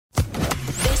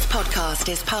podcast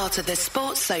is part of the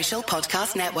Sports Social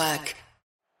Podcast Network.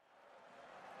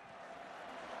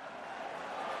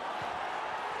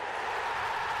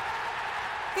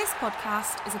 This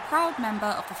podcast is a proud member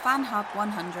of the Fan Hub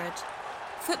 100.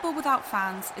 Football without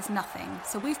fans is nothing,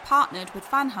 so we've partnered with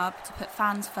Fan Hub to put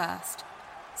fans first.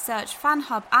 Search Fan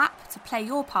Hub app to play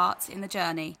your part in the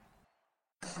journey.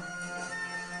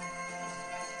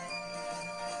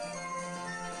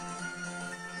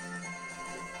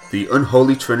 The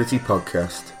Unholy Trinity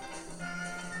Podcast.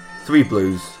 3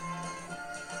 Blues,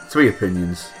 3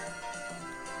 Opinions,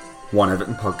 1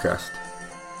 Everton Podcast.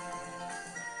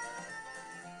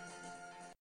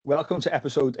 Welcome to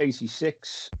episode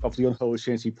 86 of the Unholy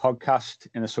Trinity Podcast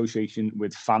in association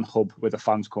with Fan Hub, where the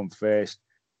fans come first,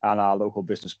 and our local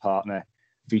business partner,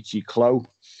 Vici Clo.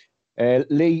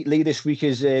 Lee this week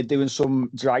is doing some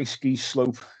dry ski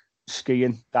slope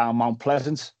skiing down Mount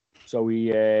Pleasant, so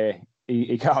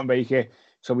he can't make it.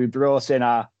 So we brought in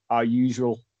our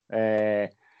usual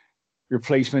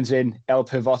replacements in El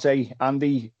Pivote.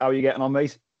 Andy, how are you getting on,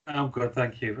 mate? I'm good,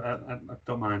 thank you. I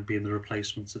don't mind being the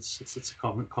replacements. It's a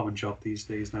common job these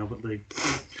days now. But the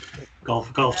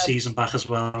golf season back as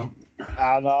well.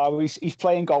 I know he's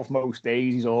playing golf most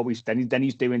days. He's always then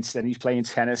he's playing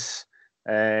tennis.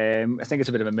 I think it's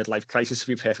a bit of a midlife crisis, to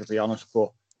be perfectly honest.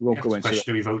 But we won't go into it.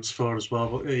 Question who he votes for as well.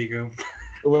 But there you go.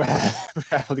 Well,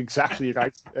 exactly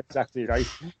right.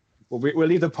 Well, we'll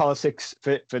leave the politics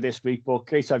for this week, but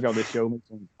great to have you on the show, mate.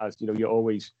 And as you know, you're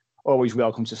always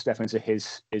welcome to step into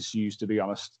his shoes, to be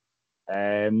honest.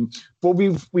 But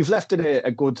we've left it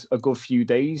a good few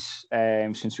days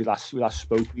since we last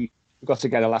spoke. We got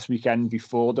together last weekend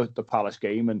before the Palace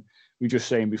game, and we were just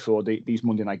saying before these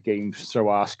Monday night games throw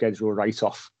our schedule right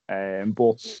off.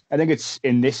 But I think it's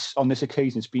on this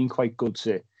occasion, it's been quite good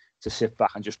to sit back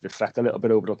and just reflect a little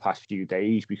bit over the past few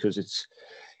days, because it's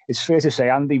fair to say,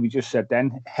 Andy, we just said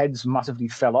then, heads massively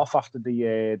fell off after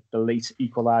the late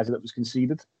equaliser that was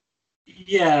conceded.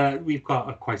 Yeah, we've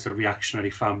got quite a reactionary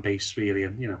fan base, really,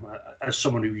 and as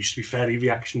someone who used to be very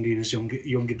reactionary in his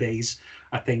younger days,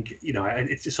 I think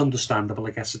it's understandable.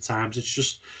 I guess at times it's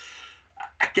just,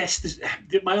 I guess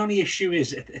my only issue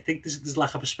is I think there's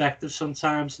lack of perspective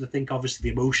sometimes, and I think obviously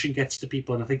the emotion gets to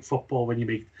people, and I think football, when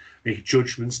you make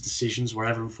judgments, decisions,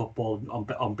 wherever in football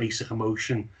on basic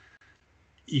emotion,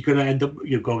 you're going to end up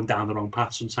going down the wrong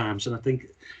path sometimes. And I think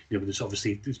there's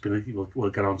been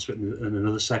we'll get on to it in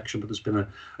another section, but there's been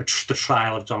the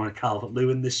trial of Dominic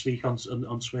Calvert-Lewin this week on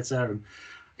Twitter, and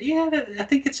I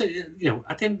think it's at the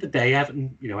end of the day,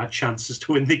 Everton had chances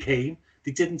to win the game.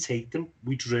 They didn't take them.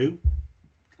 We drew.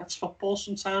 That's football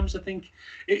sometimes. I think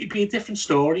it'd be a different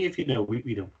story if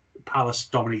Palace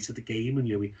dominated the game and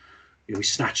we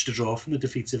snatched a draw from the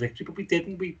defeat to victory, but we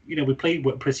didn't. We played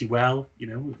pretty well.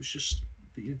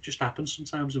 It just happens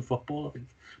sometimes in football. I think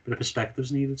a bit of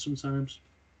perspective's needed sometimes.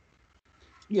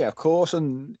 Yeah, of course.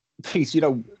 And Pete,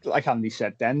 like Andy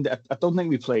said, then I don't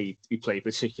think we played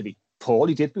particularly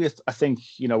poorly, did we? I think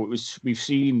we've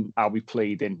seen how we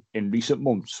played in recent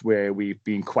months, where we've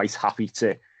been quite happy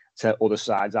to other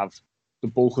sides have the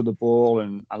bulk of the ball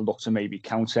and look to maybe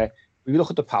counter. When you look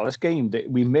at the Palace game,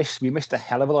 we missed a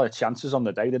hell of a lot of chances on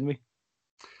the day, didn't we?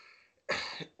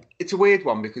 It's a weird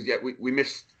one, because we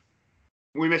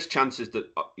missed chances that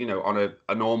on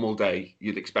a normal day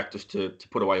you'd expect us to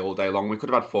put away all day long. We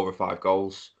could have had 4 or 5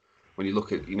 goals when you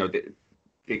look at the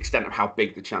extent of how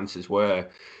big the chances were.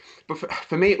 But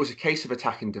for me, it was a case of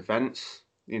attack and defence.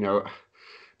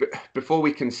 But before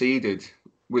we conceded,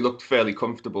 we looked fairly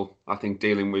comfortable, I think,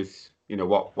 dealing with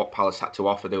what Palace had to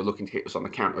offer. They were looking to hit us on the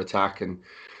counter attack, and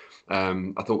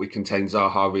I thought we contained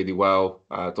Zaha really well.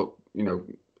 I thought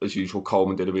as usual,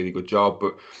 Coleman did a really good job,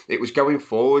 but it was going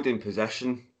forward in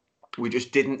possession. We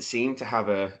just didn't seem to have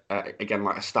a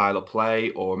style of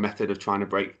play or a method of trying to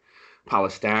break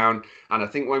Palace down. And I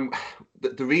think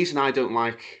the reason I don't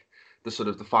like the sort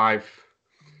of the 5-3-2,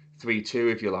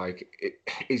 if you like,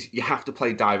 is you have to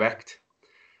play direct.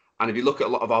 And if you look at a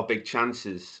lot of our big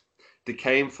chances, they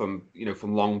came from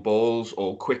long balls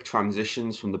or quick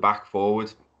transitions from the back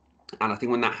forward. And I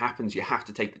think when that happens, you have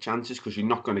to take the chances, because you're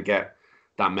not going to get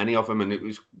that many of them. And it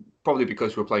was probably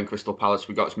because we were playing Crystal Palace,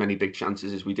 we got as many big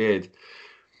chances as we did.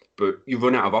 But you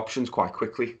run out of options quite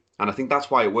quickly. And I think that's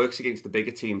why it works against the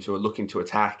bigger teams who are looking to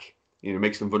attack.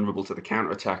 Makes them vulnerable to the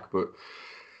counter attack. But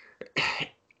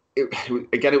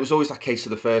it was always that case of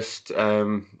the first,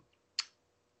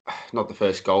 not the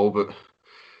first goal, but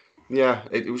yeah,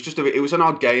 it was an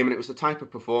odd game, and it was the type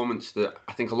of performance that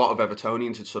I think a lot of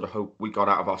Evertonians had sort of hoped we got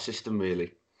out of our system,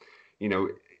 really.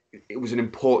 It was an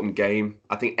important game.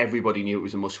 I think everybody knew it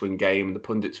was a must-win game. The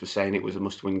pundits were saying it was a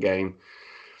must-win game.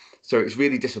 So it's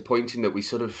really disappointing that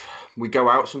we go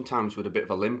out sometimes with a bit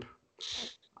of a limp,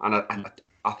 and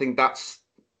I think that's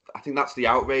the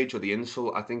outrage or the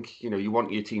insult. I think you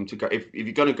want your team to go, if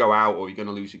you're going to go out or you're going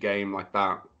to lose a game like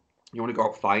that, you want to go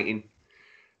out fighting.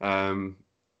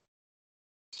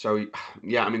 So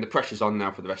yeah, I mean the pressure's on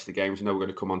now for the rest of the games. I know we're going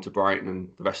to come on to Brighton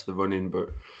and the rest of the running,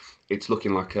 but it's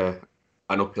looking like an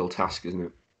uphill task, isn't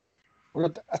it?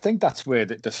 Well, I think that's where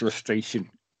the frustration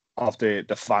of the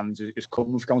fans is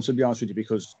coming from, to be honest with you,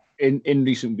 because in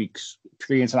recent weeks,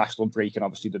 pre-international break and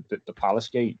obviously the Palace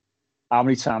game, how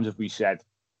many times have we said,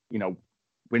 win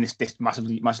this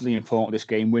massively important, this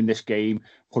game, win this game,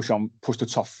 push the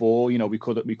top four. We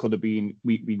could have been,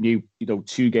 we knew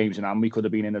 2 games in hand, we could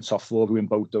have been in the top 4 win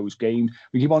both those games.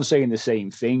 We keep on saying the same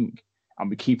thing, and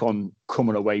we keep on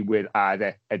coming away with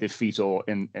either a defeat or,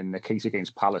 in the case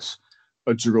against Palace,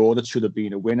 a draw that should have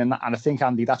been a win. And I think,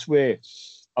 Andy, that's where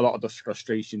a lot of the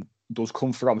frustration does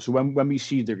come from. So when we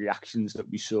see the reactions that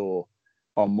we saw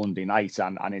on Monday night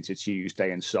and into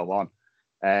Tuesday and so on,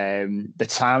 the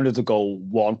time of the goal,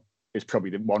 one, is probably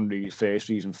the first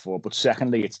reason for, but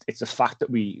secondly, it's the fact that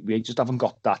we just haven't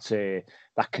got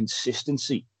that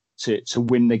consistency to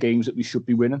win the games that we should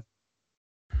be winning.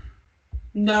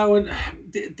 No, and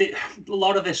a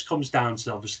lot of this comes down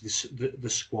to obviously the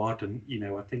squad, and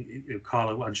I think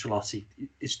Carlo Ancelotti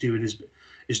is doing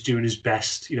his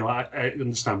best. I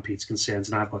understand Pete's concerns,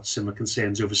 and I've got similar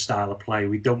concerns over style of play.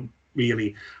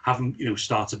 We haven't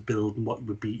started building what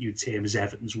would be you'd term as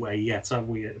Everton's way yet, have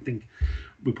we? I think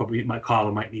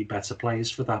Carlo might need better players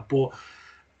for that, but.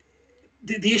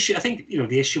 The issue, I think,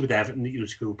 the issue with Everton,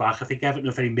 to go back, I think Everton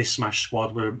are a very mismatched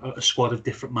squad. We're a squad of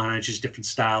different managers, different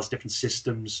styles, different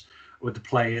systems with the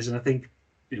players. And I think,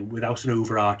 without an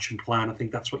overarching plan, I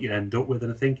think that's what you end up with.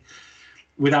 And I think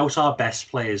without our best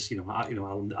players,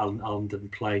 Alan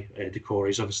didn't play.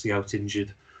 Decore's obviously out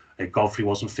injured. Godfrey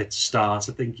wasn't fit to start.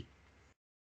 I think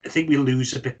we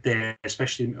lose a bit there,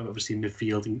 especially obviously in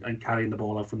midfield and carrying the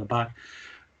ball out from the back.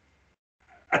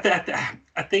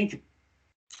 I think.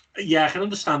 Yeah, I can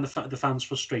understand the fans'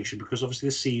 frustration, because obviously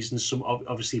this season,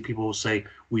 obviously people will say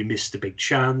we missed a big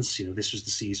chance. This was the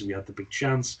season we had the big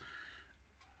chance.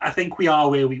 I think we are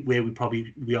where we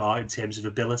probably are in terms of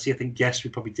ability. I think yes, we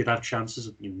probably did have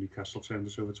chances. Newcastle turned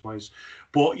us over twice,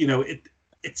 but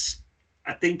it's.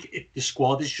 I think the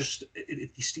squad is just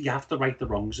you have to right the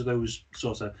wrongs of those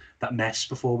that mess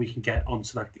before we can get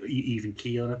onto that even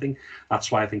keel. And I think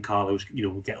that's why I think Carlos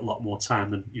will get a lot more time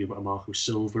than Marco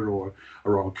Silva or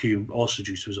Ron Kuhn, also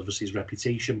due to his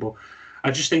reputation. But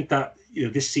I just think that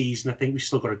this season, I think we've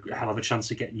still got a hell of a chance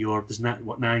of getting Europe. There's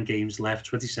 9 games left,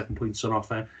 27 points on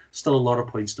offer, still a lot of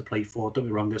points to play for. Don't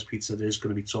be wrong, as Pete said, it is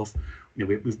going to be tough. We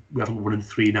haven't won in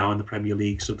 3 now in the Premier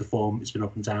League, so the form has been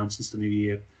up and down since the new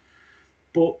year.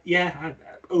 But yeah,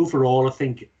 overall, I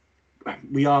think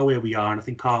we are where we are, and I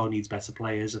think Carlo needs better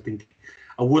players.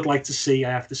 I would like to see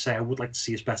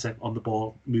us better on the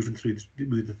ball, moving through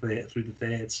the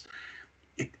thirds.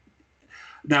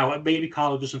 Now, maybe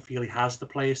Carlo doesn't feel he has the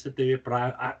players to do it, but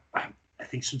I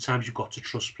think sometimes you've got to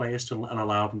trust players and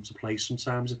allow them to play.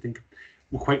 Sometimes I think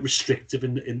we're quite restrictive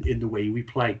in the way we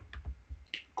play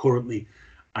currently.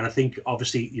 And I think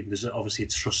obviously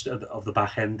it's trust of the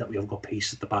back end that we haven't got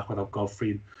pace at the back without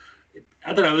Godfrey.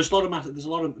 I don't know. There's a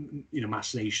lot of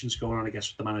machinations going on, I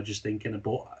guess, with the manager's thinking.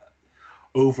 But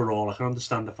overall, I can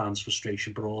understand the fans'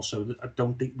 frustration, but also I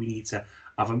don't think we need to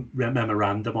have a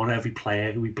memorandum on every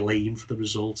player who we blame for the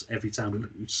result every time we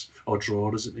lose or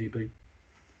draw, as it may be.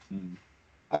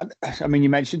 I mean, you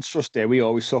mentioned trust there. We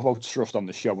always talk about trust on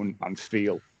the show and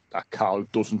feel that Carl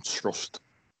doesn't trust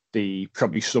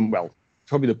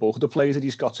probably the bulk of the players that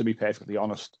he's got, to be perfectly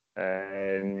honest.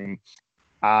 And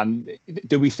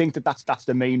do we think that's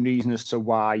the main reason as to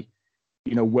why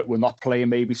we're not playing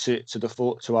maybe to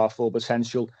our full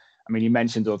potential? I mean, you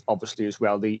mentioned obviously as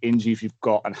well the injuries you've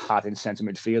got and had in centre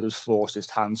midfield has forced his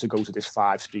hand to go to this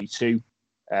 5-3-2.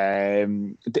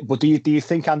 But do you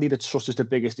think, Andy, that trust is the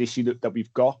biggest issue that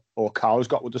we've got, or Carlo's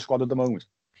got with the squad at the moment?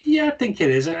 Yeah, I think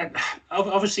it is.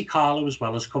 Obviously, Carlo as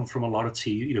well has come from a lot of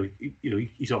teams.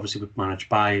 He's obviously managed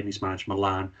Bayern, he's managed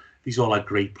Milan. These all are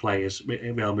great players,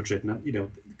 Real Madrid. And,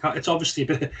 it's obviously a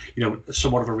bit,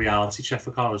 somewhat of a reality check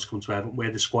for Carlo to come to Everton,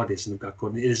 where the squad isn't that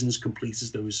good. It isn't as complete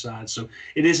as those sides. So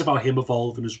it is about him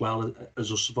evolving as well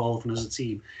as us evolving as a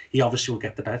team. He obviously will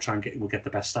get the best, will get the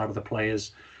best out of the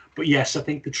players. But yes, I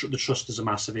think the trust is a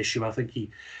massive issue. I think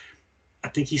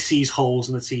he sees holes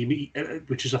in the team,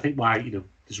 which is, I think, why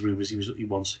there's rumours he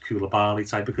wants a Koulibaly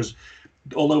type, because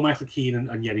although Michael Keane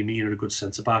and Yerry Mina are good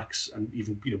centre backs, and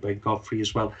even Ben Godfrey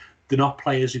as well, they're not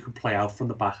players who can play out from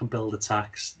the back and build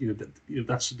attacks.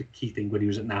 That's the key thing when he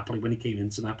was at Napoli. When he came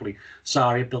into Napoli,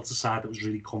 Sarri built a side that was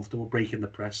really comfortable breaking the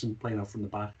press and playing out from the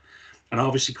back. And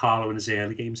obviously Carlo in his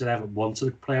early games at Everton wanted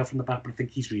to play out from the back, but I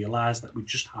think he's realised that we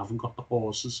just haven't got the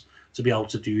horses to be able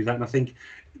to do that. And I think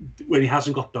when he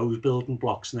hasn't got those building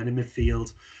blocks, and then in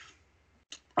midfield,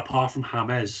 apart from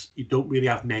James, you don't really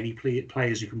have many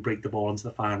players who can break the ball into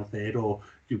the final third or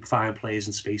you find players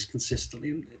in space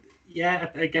consistently. And yeah,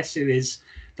 I guess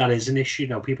that is an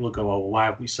issue. People will go, oh, well, why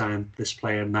have we signed this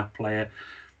player and that player?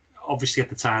 Obviously, at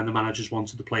the time, the managers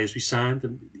wanted the players we signed,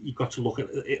 and you've got to look at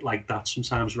it like that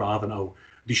sometimes rather than, oh,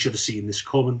 they should have seen this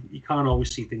coming. You can't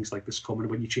always see things like this coming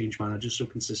when you change managers so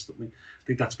consistently. I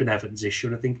think that's been Everton's issue,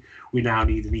 and I think we now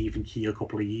need an even keel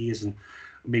couple of years, and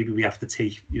maybe we have to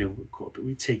take,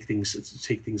 we take things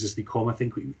as they come. I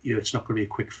think, it's not going to be a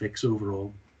quick fix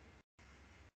overall.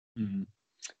 Mm.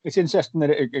 It's interesting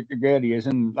that it really is,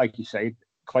 and like you say,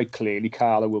 quite clearly,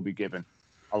 Carlo will be given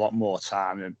a lot more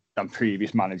time than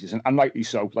previous managers, and rightly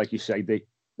so. Like you say, the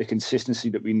consistency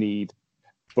that we need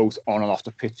both on and off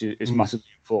the pitch is massively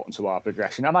important to our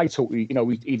progression. And I totally,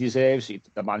 he deserves it.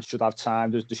 The man should have time.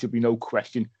 There should be no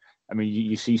question. I mean,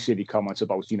 you see silly comments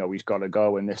about, he's got to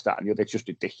go and this, that, and the other. It's just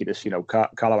ridiculous.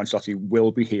 Carlo Ancelotti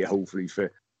will be here hopefully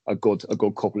for a good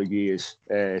couple of years,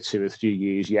 2 or 3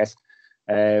 years yet.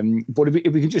 But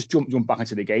if we can just jump back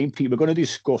into the game, Pete, we're going to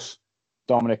discuss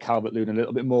Dominic Calvert-Lewin in a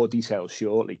little bit more detail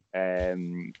shortly.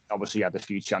 Obviously, he had a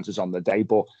few chances on the day,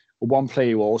 but one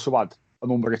player who also had a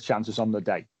number of chances on the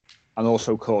day and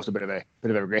also caused a bit of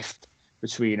a rift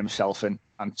between himself and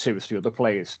 2 or 3 other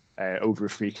players over a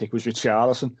free kick was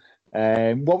Richarlison.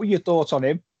 What were your thoughts on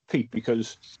him, Pete?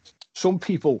 Because some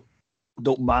people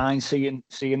don't mind seeing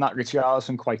that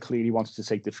Richarlison quite clearly wanted to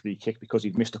take the free kick because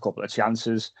he'd missed a couple of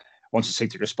chances, wanted to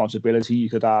take the responsibility, you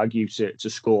could argue, to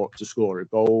score a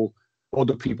goal.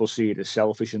 Other people see it as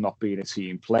selfish and not being a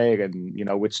team player, and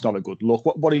it's not a good look.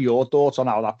 What are your thoughts on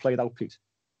how that played out, Pete?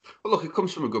 Well, look, it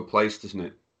comes from a good place, doesn't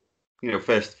it?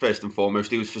 First and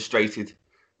foremost, he was frustrated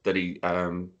that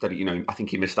I think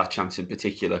he missed that chance in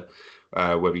particular,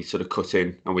 where he sort of cut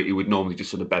in, and he would normally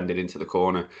just sort of bend it into the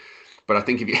corner. But I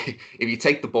think if you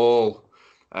take the ball,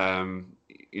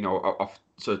 off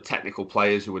sort of technical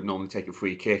players who would normally take a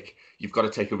free kick, you've got to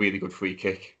take a really good free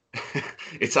kick.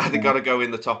 It's either got to go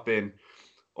in the top bin,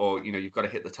 or you've got to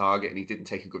hit the target, and he didn't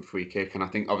take a good free kick. And I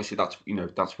think obviously that's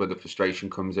where the frustration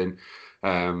comes in.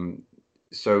 Ultimately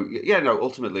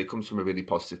it comes from a really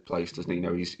positive place, doesn't he?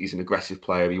 He's an aggressive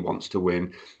player. He wants to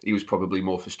win. He was probably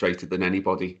more frustrated than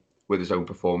anybody with his own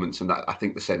performance, and that I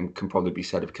think the same can probably be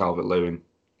said of Calvert-Lewin.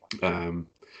 And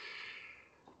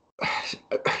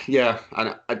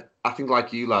I think,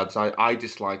 like you lads, I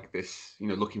dislike this,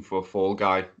 looking for a fall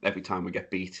guy every time we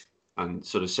get beat, and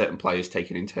sort of certain players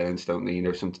taking in turns, don't they?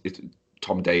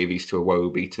 Tom Davies to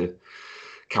Iwobi to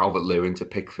Calvert-Lewin to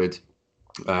Pickford.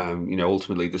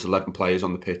 Ultimately there's 11 players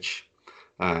on the pitch.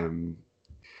 I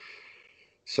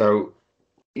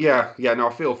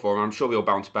feel for him. I'm sure he'll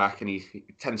bounce back, and he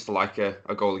tends to like a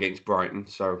goal against Brighton.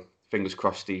 So fingers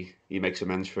crossed he makes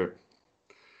amends for it.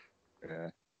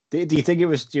 Yeah. Do you think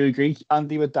do you agree,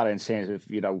 Andy, with that in terms of,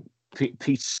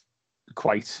 Pete's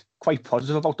quite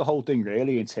positive about the whole thing,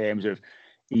 really, in terms of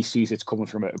he sees it's coming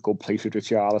from a good place with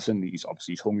Richarlison. He's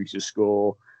hungry to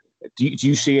score. Do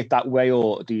you see it that way,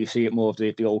 or do you see it more of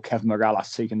the old Kevin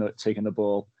Morales taking the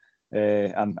ball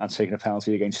and taking a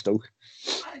penalty against Stoke?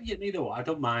 I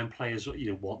don't mind players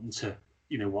wanting to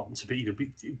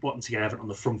get Everton on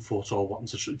the front foot, or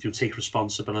wanting to take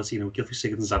responsibility. Gylfi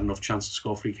Sigurdsson's had enough chance to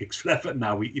score free kicks for Everton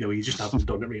now. He just hasn't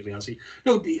done it really, has he?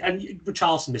 And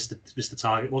Richarlison missed the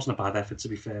target. It wasn't a bad effort, to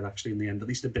be fair, actually, in the end. At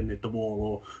least it didn't hit the wall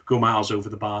or go miles over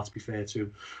the bar, to be fair to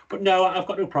him. But no, I've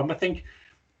got no problem. I think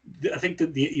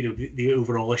that the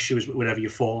overall issue is whenever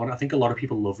you're falling. I think a lot of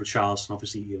people love Richarlison.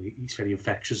 Obviously, he's very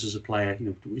infectious as a player.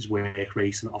 His work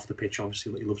rate and off the pitch.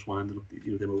 Obviously, he loves winding up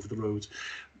them over the road.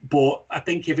 But I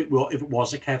think if it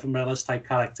was a Kevin Morales type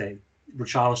character,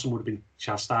 Richarlison would have been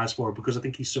chastised for it, because I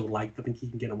think he's so liked. I think he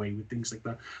can get away with things like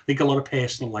that. I think a lot of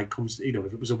personal like comes, if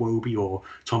it was a Iwobi or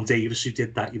Tom Davies who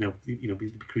did that,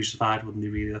 be crucified, wouldn't they?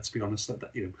 Really, let's be honest.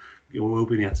 That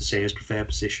Iwobi had to say his preferred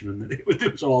position, and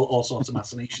there was all sorts of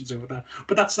machinations over that.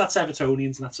 But that's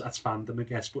Evertonians, and that's fandom, I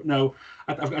guess. But no,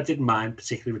 I didn't mind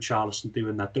particularly Richarlison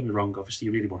doing that. Don't be wrong. Obviously,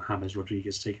 you really want James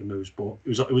Rodriguez taking those, but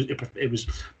it was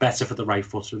better for the right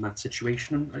footer in that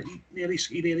situation, and he nearly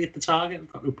hit the target.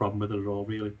 I've got no problem with it at all,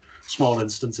 really. Small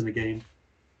instance in the game.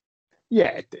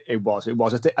 Yeah, it was.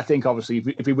 I think obviously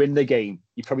if we win the game,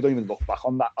 you probably don't even look back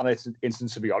on that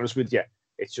instance. To be honest with you,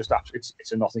 it's just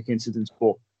it's a nothing incident.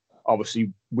 But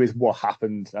obviously with what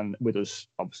happened and with us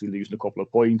obviously losing a couple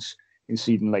of points,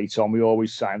 conceding late on, we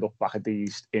always signed up back at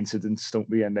these incidents, don't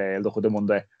we? And look at them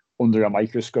under a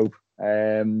microscope.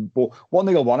 But one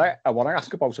thing I want to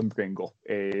ask about and bring up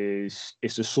is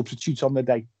the substitutes on the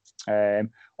day.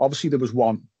 Obviously there was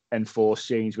one enforced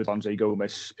change with Andre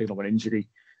Gomez picking up an injury,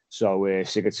 so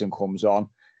Sigurdsson comes on.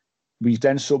 We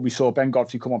saw Ben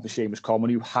Godfrey come on for Seamus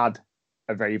Coleman, who had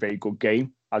a very, very good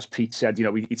game. As Pete said,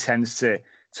 he tends to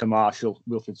marshal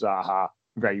Wilfried Zaha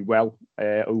very well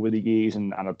over the years,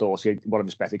 and I thought he had one of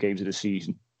his better games of the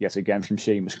season yet again from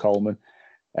Seamus Coleman.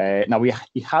 Now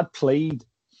he had played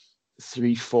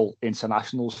 3 full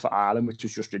internationals for Ireland, which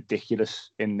was just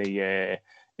ridiculous in the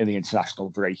international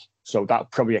break. So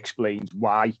that probably explains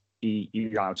why he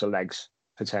ran out of legs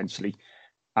potentially.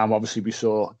 And obviously we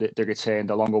saw the return,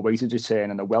 the long-awaited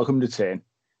return and the welcome return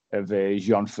of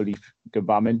Jean-Philippe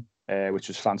Gbamin, which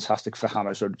was fantastic for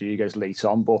James Rodriguez late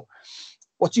on. But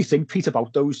what do you think, Pete,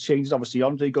 about those changes? Obviously,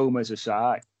 Andre Gomez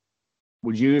aside,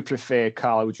 would you prefer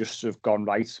Carlo would just have gone,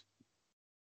 right,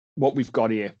 what we've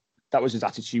got here, that was his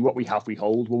attitude, what we have, we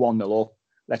hold, we're 1-0 up,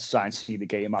 let's try and see the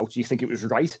game out. Do you think it was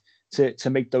right to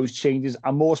make those changes?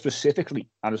 And more specifically,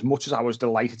 and as much as I was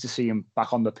delighted to see him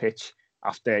back on the pitch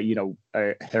after,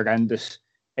 a horrendous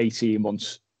 18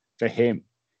 months for him,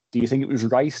 do you think it was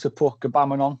right to put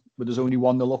Gbamin on with there's only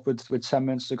 1-0 up with 10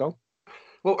 minutes to go?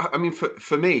 Well, I mean,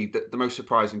 for me, the most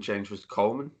surprising change was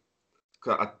Coleman.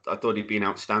 I thought he'd been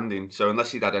outstanding. So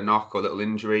unless he'd had a knock or a little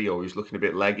injury or he was looking a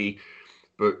bit leggy,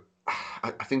 but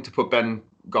I think to put Ben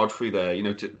Godfrey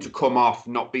there, to come off,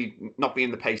 not be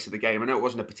in the pace of the game. I know it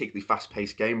wasn't a particularly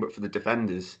fast-paced game, but for the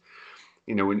defenders,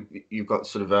 when you've got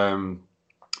sort of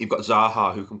you've got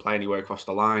Zaha who can play anywhere across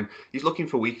the line. He's looking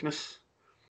for weakness.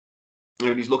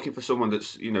 He's looking for someone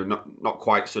that's not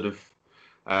quite sort of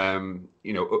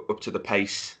up to the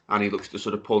pace, and he looks to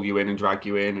sort of pull you in and drag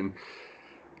you in. And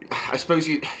I suppose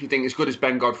you think as good as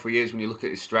Ben Godfrey is, when you look at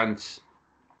his strengths,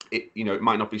 it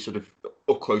might not be sort of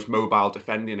up close mobile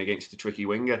defending against a tricky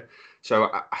winger. So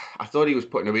I thought he was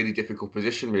put in a really difficult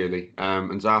position, really.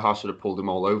 And Zaha sort of pulled him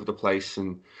all over the place,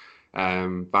 and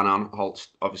Van Aanholt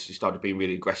obviously started being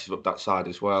really aggressive up that side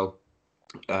as well.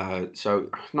 So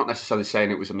not necessarily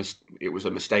saying it was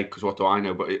a mistake, because what do I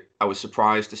know? But I was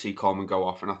surprised to see Coleman go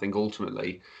off, and I think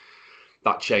ultimately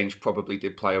that change probably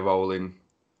did play a role in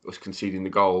us conceding the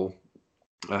goal.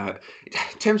 In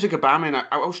terms of Gbamin,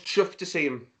 I was chuffed to see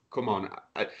him come on.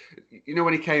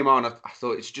 When he came on, I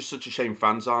thought it's just such a shame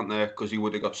fans aren't there, because he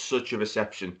would have got such a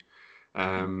reception.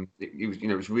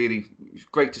 It was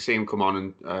great to see him come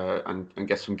on and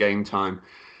get some game time.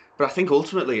 But I think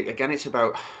ultimately, again, it's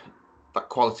about that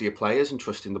quality of players and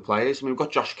trusting the players. I mean, we've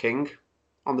got Josh King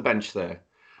on the bench there,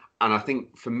 and I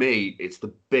think for me, it's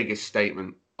the biggest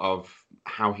statement of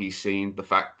how he's seen the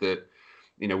fact that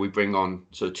we bring on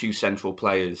sort of 2 central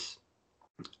players,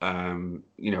 and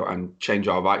change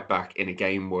our right back in a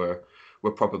game where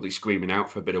we're probably screaming out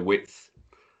for a bit of width.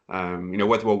 Whether we're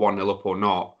 1-0 up or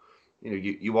not,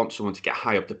 you want someone to get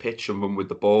high up the pitch and run with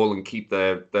the ball and keep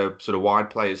the sort of wide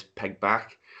players pegged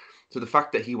back. So the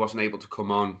fact that he wasn't able to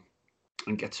come on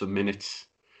and get some minutes,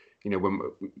 when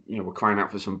we're crying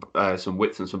out for some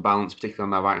width and some balance, particularly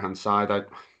on that right hand side,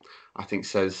 I think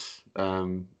says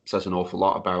an awful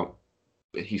lot about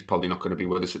he's probably not going to be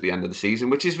with us at the end of the season,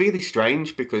 which is really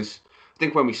strange, because I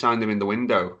think when we signed him in the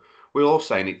window, we were all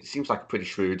saying it seems like a pretty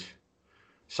shrewd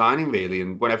signing, really.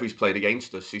 And whenever he's played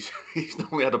against us, he's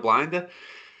normally had a blinder.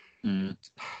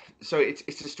 So it's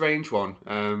a strange one.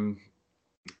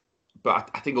 But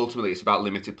I think ultimately it's about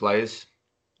limited players.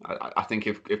 I think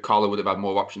if Carlo would have had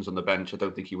more options on the bench, I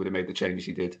don't think he would have made the changes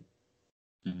he did.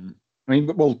 I mean,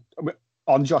 well,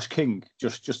 on Josh King,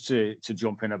 just to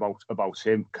jump in about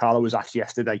him, Carlo was asked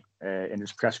yesterday in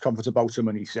his press conference about him,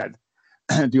 and he said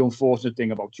the unfortunate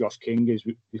thing about Josh King is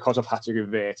because I've had to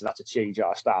revert and had to change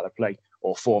our style of play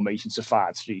or formation to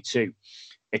 5-3-2,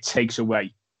 it takes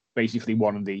away basically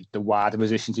one of the wider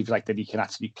positions, if you like, that he can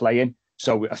actually play in.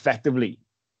 So effectively,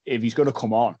 if he's going to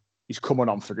come on, he's coming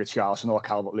on for Richarlison or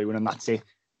Calvert-Lewin, and that's it.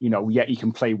 Yeah, he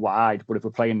can play wide, but if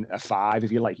we're playing a 5,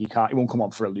 if you like, he won't come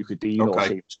on for a Luka Dean or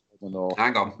James.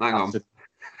 Hang on.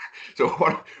 So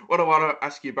what I want to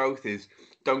ask you both is,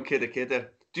 don't kid a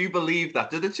kidder. Do you believe that?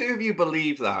 Do the two of you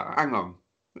believe that? Hang on.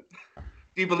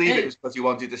 Do you believe it was because you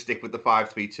wanted to stick with the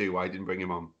 5-3-2? Why you didn't bring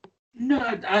him on? No,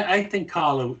 I think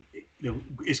Carlo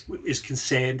is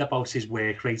concerned about his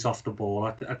work rate off the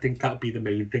ball. I think that would be the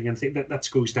main thing. And I think that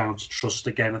goes down to trust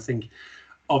again. I think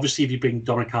obviously if you bring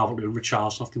Donna Calvert-Lewin and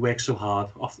Richarlison off, they work so hard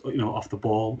off the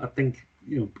ball. I think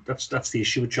that's the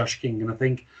issue with Josh King. And I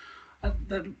think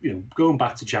going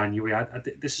back to January,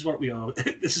 this is what we are.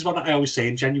 This is what I always say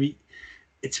in January.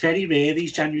 It's very rare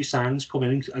these January signings come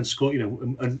in and score,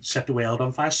 and set the world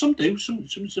on fire. Some do. Some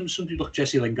do. Look,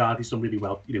 Jesse Lingard, he's done really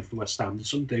well, for West Ham.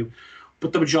 Some do,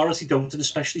 but the majority don't, and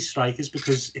especially strikers,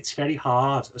 because it's very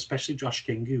hard, especially Josh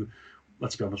King, who,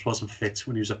 let's be honest, wasn't fit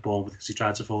when he was at Bournemouth because he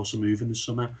tried to force a move in the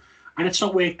summer. And it's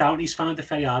not worked out, and he's found it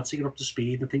very hard to get up to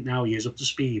speed. And I think now he is up to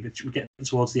speed. We're getting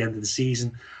towards the end of the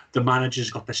season. The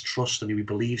manager's got this trust and who he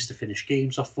believes to finish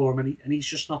games off for him, and he's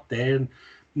just not there. And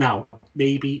now,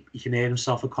 maybe he can earn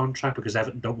himself a contract because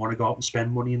Everton don't want to go out and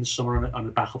spend money in the summer on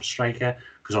a backup striker,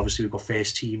 because obviously we've got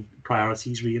first team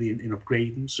priorities really in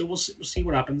upgrading. So we'll see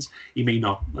what happens. He may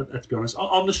not, let's be honest.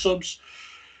 On the subs,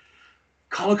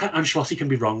 Carlo Ancelotti can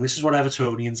be wrong. This is what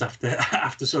Evertonians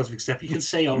have to sort of accept. You can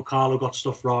say, "Oh, Carlo got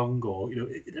stuff wrong," or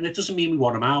and it doesn't mean we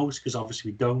want him out, because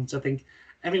obviously we don't. I think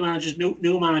every manager's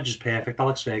no manager's perfect.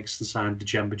 Alex Ferguson signed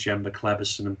Djemba,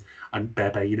 Cleberson, and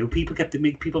Bebe.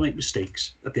 People make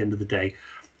mistakes at the end of the day.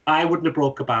 I wouldn't have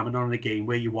brought Kabam on in a game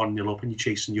where you're 1-0 up and you're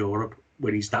chasing Europe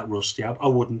when he's that rusty. I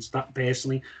wouldn't. That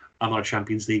personally, I'm not a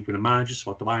Champions League winning manager,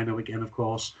 so what do I know again, of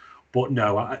course. But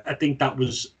no, I think that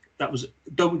was.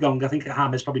 Don't be wrong. I think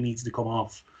Hammers probably needed to come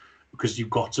off because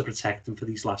you've got to protect them for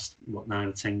these last 9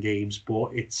 or 10 games.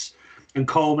 But and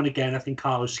Coleman again. I think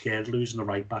Carlo's scared of losing the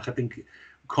right back. I think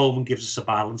Coleman gives us a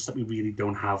balance that we really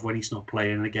don't have when he's not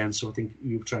playing again. So I think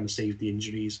we were trying to save the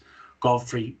injuries.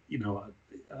 Godfrey,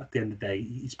 at the end of the day,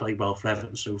 he's played well for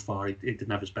Everton so far. He didn't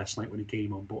have his best night when he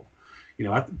came on, but.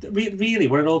 Really,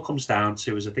 what it all comes down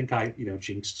to is I think I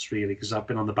jinxed us really, because I've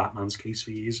been on the Batman's case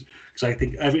for years. Because I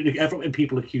think when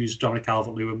people accuse Dominic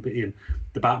Calvert-Lewin being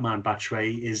the Batman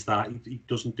batchway, is that he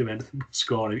doesn't do anything but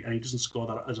score, and he doesn't score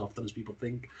that as often as people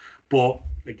think. But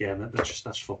again,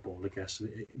 that's football, I guess.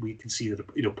 We can see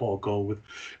that poor goal with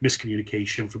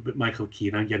miscommunication from Michael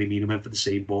Keane and Yerry Mina went for the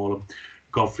same ball, and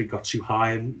Godfrey got too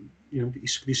high, and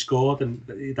he scored, and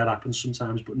that happens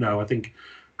sometimes. But no, I think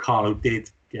Carlo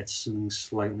did get something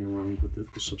slightly wrong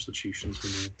with the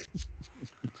substitutions.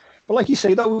 But like you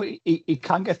say, though, he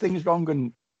can get things wrong, and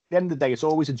at the end of the day, it's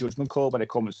always a judgment call when it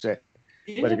comes to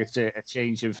whether it's a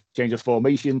change of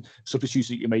formation, substitutes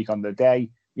that you make on the day,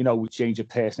 change of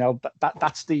personnel.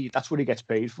 That's what he gets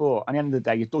paid for. And at the end of the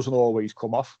day, it doesn't always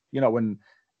come off. When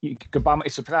Gabama,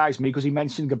 it surprised me because he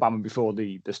mentioned Gabama before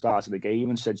the start of the game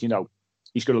and said,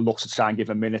 he's going to look to try and give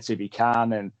him minutes if he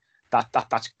can, and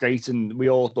that's great. And we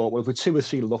all thought, well, if we're 2 or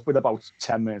 3 up with about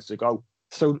 10 minutes to go,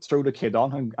 throw the kid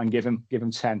on and give him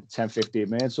 10, 15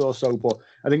 minutes or so. But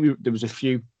I think there was a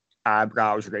few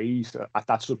eyebrows raised at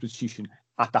that substitution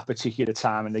at that particular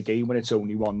time in the game when it's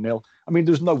only 1-0. I mean,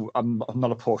 I'm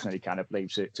not apportioning any kind of blame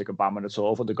to Gabama at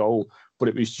all for the goal, but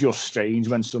it was just strange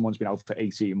when someone's been out for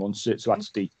 18 months to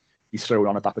actually be thrown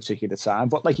on at that particular time.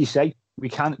 But like you say, we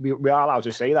are allowed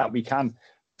to say that. We can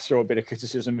throw a bit of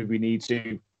criticism if we need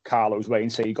to Carlo's way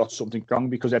and say he got something wrong,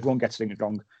 because everyone gets things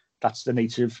wrong. That's the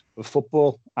nature of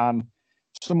football. And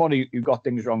someone who got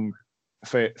things wrong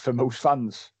for most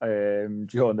fans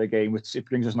during the game, which it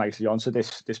brings us nicely onto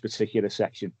this particular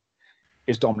section,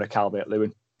 is Dominic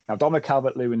Calvert-Lewin. Now, Dominic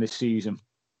Calvert-Lewin this season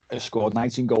has scored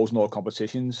 19 goals in all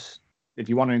competitions. If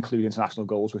you want to include international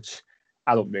goals, which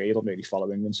I don't really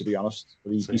follow England, to be honest,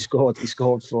 but he scored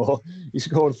 4. He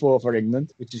scored 4 for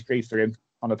England, which is great for him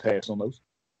on a personal note.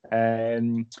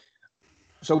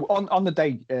 So on the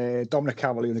day, Dominic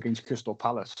Calvert-Lewin against Crystal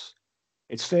Palace,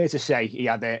 it's fair to say he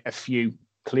had a few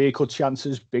clear-cut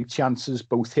chances, big chances.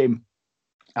 Both him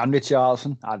and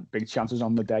Richarlison had big chances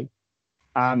on the day.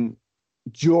 And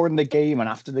during the game and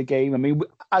after the game, I mean,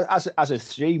 as a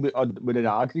three, within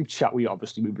our group chat, we were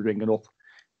bringing up,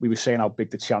 we were saying how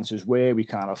big the chances were. We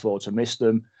can't afford to miss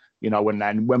them, and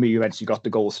then when we eventually got the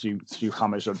goal through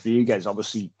James Rodriguez,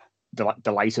 obviously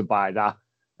delighted by that.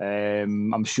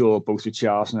 I'm sure both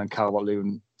Richarlison and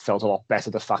Calvert-Lewin felt a lot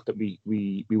better the fact that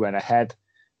we went ahead.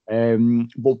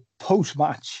 But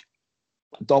post-match,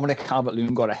 Dominic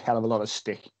Calvert-Lewin got a hell of a lot of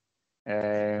stick.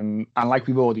 And like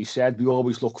we've already said, we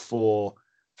always look for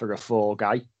a fall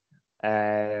guy.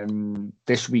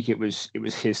 This week it was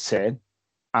his turn.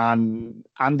 And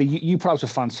Andy, you put out a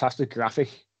fantastic graphic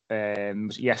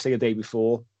yesterday, the day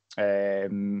before,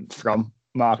 from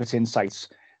Market Insights,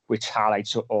 which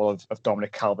highlights all of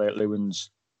Dominic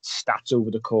Calvert-Lewin's stats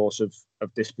over the course of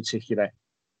this particular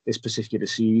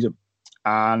season.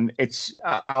 And it's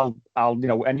I'll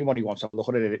anyone who wants to have a look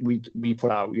at it, we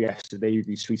put out yesterday,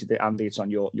 we tweeted it, Andy, it's on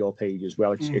your page as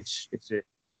well. It's a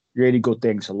really good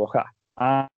thing to look at.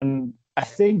 And I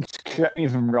think, correct me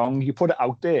if I'm wrong, you put it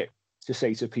out there to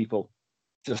say to people,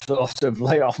 just sort of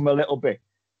lay off them a little bit.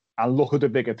 and look at the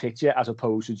bigger picture as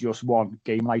opposed to just one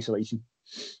game in isolation.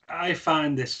 I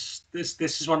find this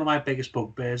is one of my biggest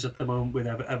bugbears at the moment with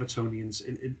Evertonians.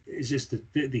 Is this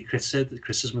the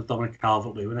criticism of Dominic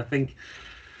Calvert-Lewin? I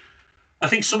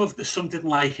think some didn't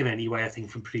like him anyway. I think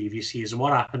from previous years, and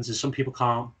what happens is some people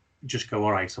can't just go,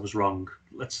 all right, I was wrong.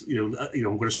 Let's I'm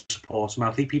going to support him.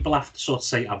 I think people have to sort of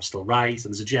say I'm still right,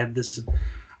 and there's agendas. And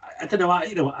I don't know.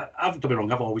 I've done me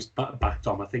wrong. I've always backed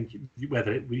on. I think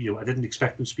whether I didn't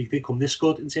expect him to become this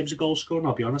good in terms of goal scoring.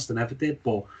 I'll be honest, I never did.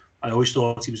 But I always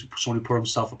thought he was someone who put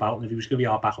himself about, and if he was going to be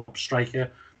our backup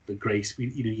striker, then great.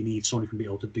 You need someone who can be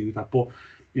able to do that. But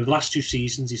the last 2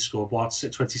 seasons he's scored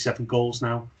 27 goals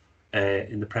now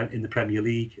in the Premier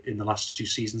League in the last 2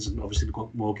 seasons, and obviously they've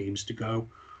got more games to go.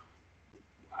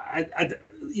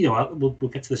 We'll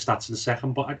get to the stats in a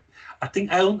second, but I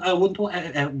think I wonder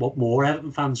what more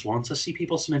Everton fans want. I see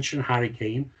people mention Harry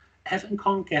Kane. Everton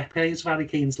can't get players of Harry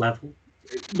Kane's level.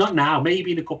 Not now,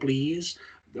 maybe in a couple of years,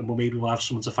 and maybe we'll have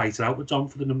someone to fight it out with Dom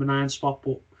for the number 9 spot.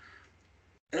 But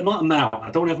not now.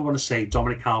 I don't ever want to say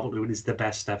Dominic Calvert-Lewin is the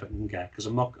best Everton can get, because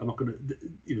I'm not going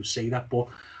to say that. But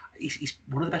he's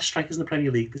one of the best strikers in the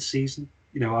Premier League this season.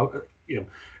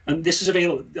 And this is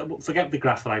available. Forget the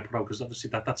graph that I put out, because obviously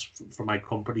that's for my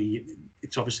company.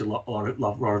 It's obviously a lot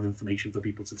of information for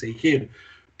people to take in.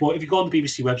 But if you go on the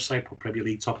BBC website, put Premier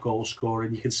League top goal scorer,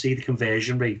 and you can see the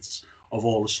conversion rates of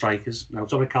all the strikers. Now,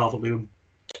 Dominic Calvert-Lewin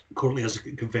currently has a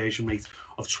conversion rate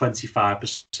of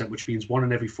 25%, which means 1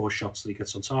 in every 4 shots that he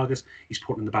gets on target, he's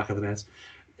put in the back of the net.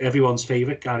 Everyone's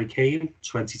favourite, Gary Kane,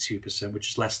 22%,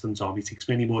 which is less than Dom. He takes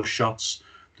many more shots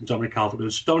than Dominic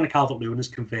Calvert-Lewin. So Dominic Calvert-Lewin is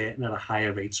converting at a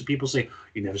higher rate. So people say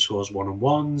he never scores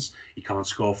 1-on-1s, he can't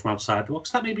score from outside the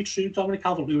box. That may be true. Dominic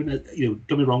Calvert-Lewin,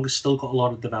 don't be wrong, has still got a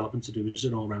lot of development to do as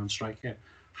an all-round striker.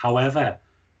 However,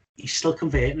 he's still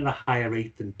converting at a higher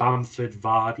rate than Bamford,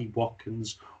 Vardy,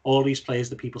 Watkins, all these players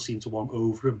that people seem to want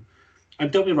over him.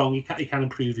 And don't be wrong, he can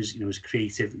improve his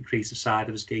creative side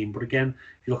of his game. But again,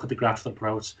 if you look at the graph that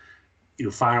brought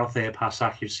out, final third pass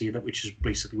accuracy, which is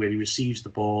basically where he receives the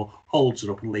ball, holds it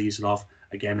up and lays it off.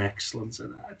 Again, excellent.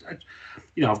 And I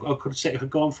could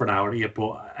go on for an hour here,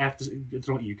 but I don't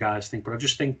know what you guys think, but I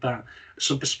just think that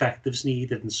some perspective's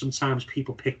needed, and sometimes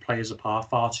people pick players apart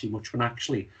far too much when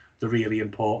actually they're really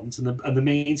important. And the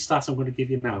main stat I'm going to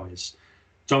give you now is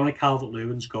Dominic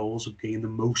Calvert-Lewin's goals have gained the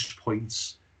most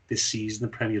points this season in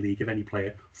the Premier League of any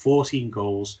player. 14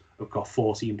 goals have got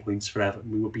 14 points for Everton.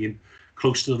 We would be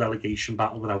close to the relegation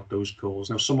battle without those goals.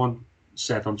 Now, someone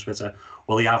said on Twitter,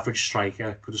 well, the average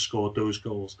striker could have scored those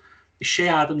goals. Is Shea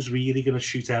Adams really going to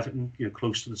shoot Everton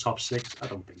close to the top 6? I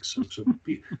don't think so. So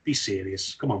be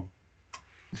serious. Come on.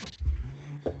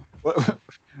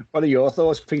 What are your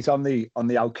thoughts, Pete, on the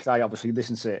outcry? Obviously,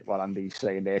 listen to what Andy's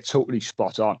saying there. Totally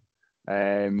spot on.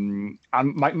 And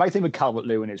my thing with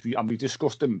Calvert-Lewin is, we've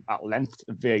discussed him at length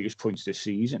at various points this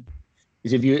season,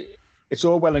 is it's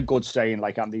all well and good saying,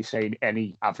 like Andy's saying,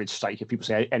 any average striker, people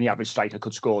say any average striker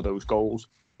could score those goals.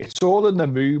 It's all in the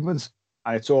movement,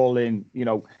 and it's all in,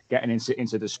 getting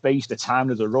into the space, the time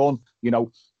of the run,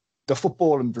 the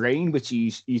footballing brain, which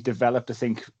he's developed, I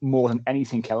think, more than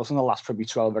anything else in the last probably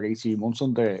 12 or 18 months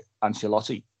under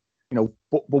Ancelotti.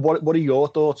 But what are your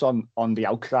thoughts on the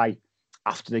outcry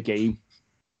after the game?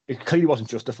 It clearly wasn't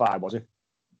justified, was it?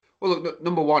 Well, look,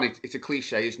 number one, it's a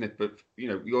cliche, isn't it? But,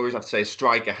 you always have to say a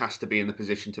striker has to be in the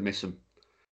position to miss them.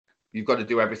 You've got to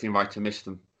do everything right to miss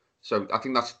them. So I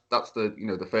think that's the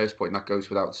the first point, and that goes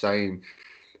without saying.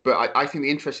 But I think the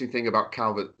interesting thing about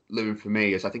Calvert-Lewin for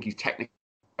me is I think he's technically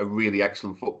a really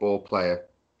excellent football player.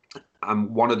 And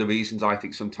one of the reasons I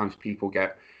think sometimes people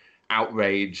get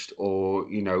outraged or,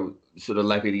 sort of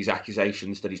levy these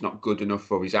accusations that he's not good enough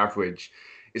for his average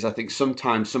is I think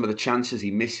sometimes some of the chances he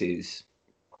misses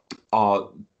are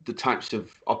the types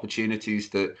of opportunities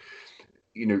that,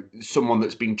 someone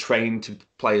that's been trained to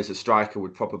play as a striker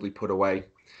would probably put away.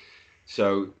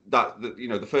 So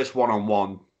the first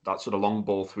one-on-one, that sort of long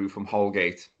ball through from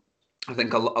Holgate, I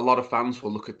think a lot of fans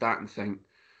will look at that and think,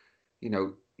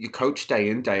 you coach day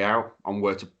in, day out on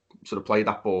where to sort of play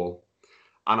that ball.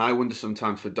 And I wonder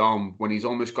sometimes for Dom, when he's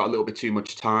almost got a little bit too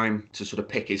much time to sort of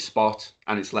pick his spot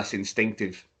and it's less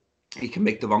instinctive, he can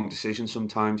make the wrong decision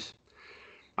sometimes.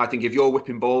 I think if you're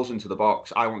whipping balls into the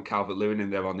box, I want Calvert-Lewin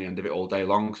in there on the end of it all day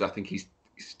long, because I think he's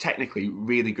technically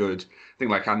really good. I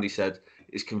think, like Andy said,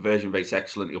 his conversion rate's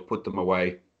excellent. He'll put them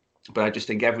away. But I just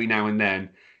think every now and then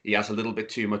he has a little bit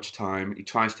too much time. He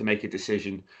tries to make a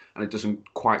decision and it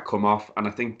doesn't quite come off. And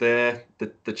I think they're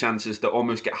the chances that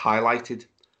almost get highlighted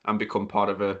and become part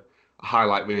of a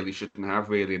highlight really shouldn't have,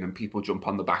 really. And then people jump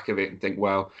on the back of it and think,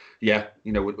 well, yeah,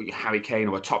 Harry Kane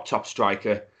or a top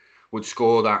striker would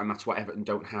score that, and that's what Everton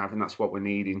don't have, and that's what we're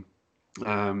needing.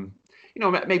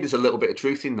 Maybe there's a little bit of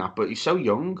truth in that, but he's so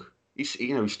young. He's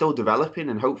still developing,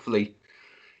 and hopefully,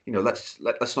 let's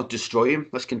not destroy him.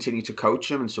 Let's continue to coach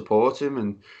him and support him.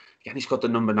 And again, he's got the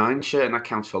number 9 shirt, and that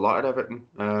counts for a lot at Everton.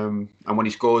 And when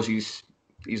he scores, he's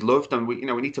loved, and we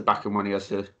need to back him when he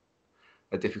has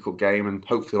a difficult game, and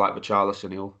hopefully, like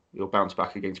Richarlison, he'll bounce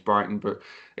back against Brighton. But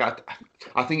yeah,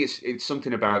 I think it's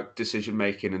something about decision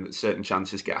making, and that certain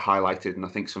chances get highlighted, and I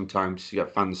think sometimes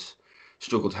fans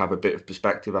struggle to have a bit of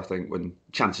perspective. I think when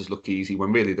chances look easy,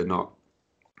 when really they're not.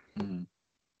 Mm.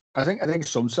 I think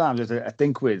sometimes I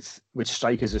think with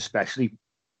strikers especially,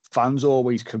 fans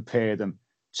always compare them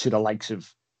to the likes of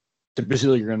the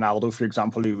Brazilian Ronaldo, for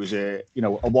example, who was a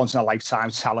once in a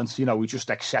lifetime talent. He's just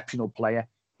an exceptional player.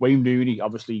 Wayne Rooney,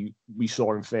 obviously, we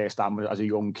saw him firsthand as a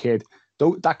young kid.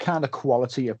 Though that kind of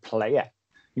quality of player,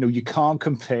 you can't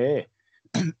compare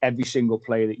every single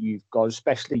player that you've got,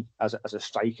 especially as a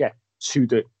striker, to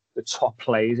the top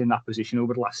players in that position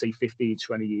over the last, say, 15,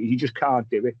 20 years. You just can't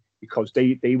do it because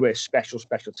they were special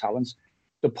talents.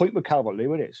 The point with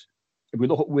Calvert-Lewin is, if we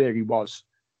look at where he was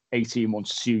 18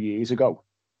 months, 2 years ago,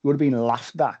 he would have been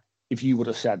laughed at if you would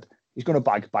have said, he's going to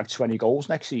bag 20 goals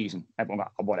next season. Everyone,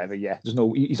 whatever, yeah. He's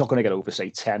not going to get over, say,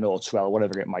 10 or 12,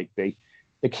 whatever it might be.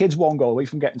 The kid's one goal away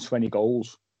from getting 20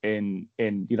 goals in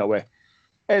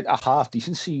a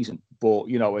half-decent season. But,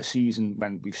 a season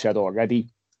when we've said already,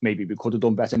 maybe we could have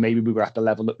done better. Maybe we were at the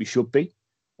level that we should be.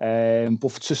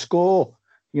 But to score,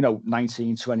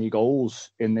 19, 20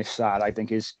 goals in this side, I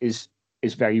think is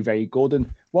very, very good.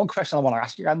 And one question I want to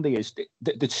ask you, Andy, is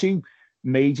the two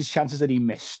major chances that he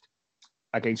missed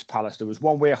against Palace. There was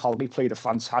one where Holly played a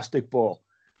fantastic ball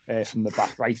from the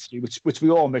back right through, which we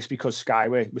all missed because Sky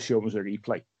was showing us a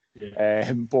replay.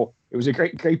 Yeah. But it was a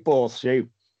great ball through.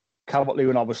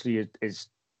 Calvert-Lewin obviously is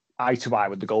eye to eye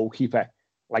with the goalkeeper.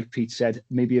 Like Pete said,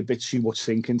 maybe a bit too much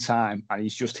thinking time, and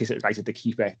he's just hit it right at the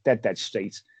keeper, dead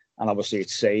straight. And obviously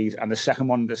it's saved. And the second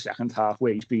one in the second half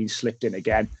where he's being slipped in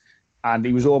again, and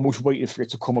he was almost waiting for it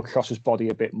to come across his body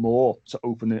a bit more to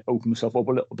open himself up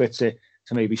a little bit to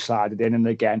maybe slide it in, and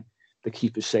again the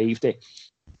keeper saved it.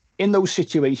 In those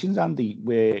situations, Andy,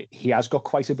 where he has got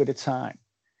quite a bit of time,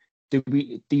 do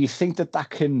you think that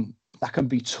can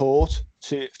be taught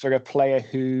for a player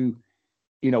who,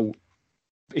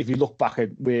 if you look back at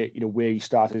where he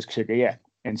started his career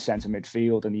in centre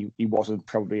midfield, and he wasn't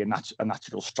probably a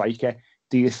natural striker,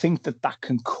 do you think that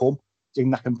can come? Do you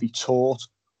think that can be taught,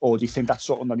 or do you think that's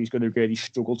something that he's going to really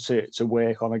struggle to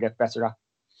work on and get better at?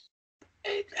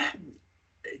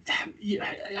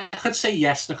 I could say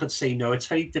yes and I could say no. It's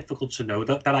very difficult to know.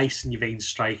 That ice in your veins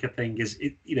striker thing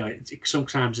it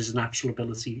sometimes is a natural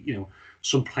ability.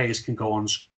 Some players can go on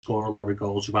score a lot of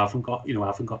goals who haven't got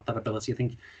that ability.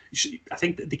 I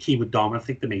think that the key with Dom, I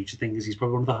think the major thing is he's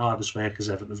probably one of the hardest workers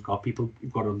Everton have got. People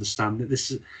have got to understand that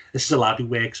this is a lad who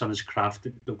works on his craft.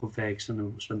 Duncan Ferguson,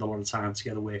 who spend a lot of time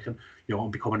together working, on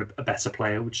becoming a better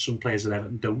player, which some players at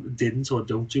Everton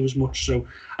don't do as much. So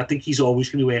I think he's always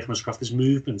going to be working on his craft. His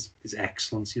movement is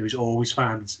excellent. He's always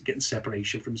getting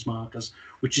separation from his markers,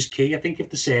 which is key. I think if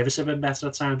the service had been better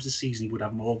at times this season, he would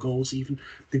have more goals even.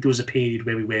 I think there was a period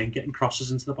where we weren't getting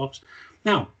crosses into the box.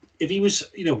 Now, if he was,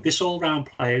 this all-round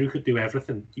player who could do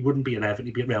everything, he wouldn't be at Everton,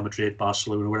 he'd be at Real Madrid,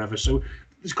 Barcelona, or whatever. So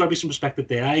there's got to be some perspective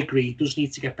there. I agree, he does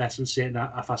need to get better and certain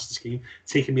a faster scheme.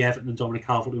 Taking the Everton and Dominic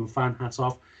Calvert-Lewin fan hat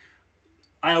off.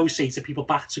 I always say to people,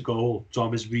 back to goal,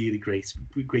 Dom is really great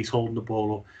holding the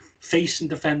ball up. Facing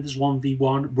defenders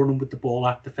 1v1, running with the ball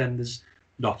at defenders,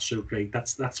 not so great.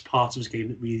 That's part of his game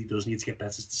that really does need to get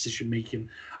better decision making,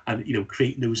 and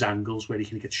creating those angles where he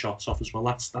can get shots off as well.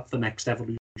 That's the next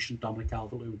evolution, Dominic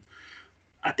Calvert-Lewin.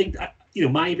 I think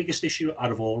my biggest issue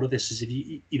out of all of this is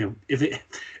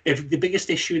if the biggest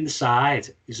issue in the side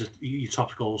is your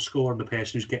top goal scorer and the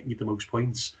person who's getting you the most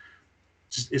points,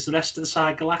 is the rest of the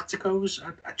side Galacticos?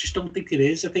 I just don't think it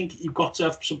is. I think you've got to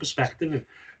have some perspective.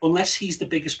 Unless he's the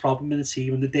biggest problem in the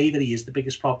team, and the day that he is the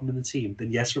biggest problem in the team, then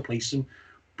yes, replace him.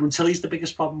 But until he's the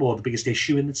biggest problem or the biggest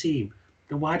issue in the team,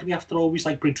 then why do we have to always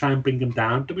try and bring him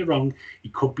down? Don't be wrong, he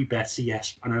could be better,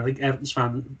 yes. And I think Everton's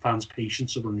fans'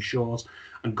 patience are running short,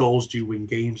 and goals do win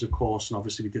games, of course, and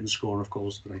obviously we didn't score enough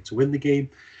goals tonight to win the game.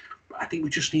 But I think we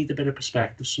just need a bit of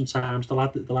perspective sometimes. The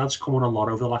lad's come on a lot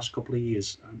over the last couple of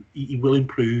years. He will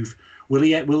improve. Will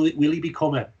he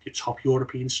become a top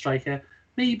European striker?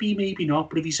 Maybe, maybe not.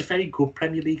 But if he's a very good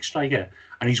Premier League striker,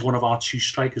 and he's one of our two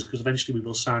strikers, because eventually we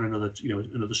will sign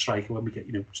another striker when we get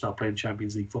start playing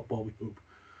Champions League football, we hope.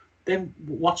 Then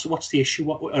what's the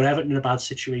issue? Are Everton in a bad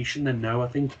situation? Then no. I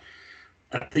think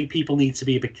I think people need to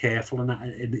be a bit careful in that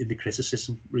in the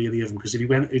criticism really of him, because if he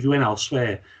went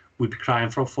elsewhere, we'd be crying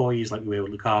for 4 years like we were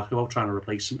with Lukaku about trying to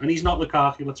replace him. And he's not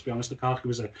Lukaku. Let's be honest.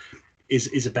 Lukaku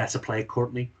is a better player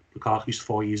currently. Lukaku's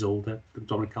 4 years older than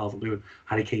Dominic Calvert-Lewin.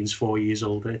 Harry Kane's 4 years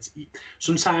older.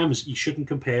 Sometimes you shouldn't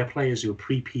compare players who are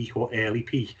pre-peak or early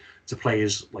peak to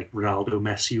players like Ronaldo,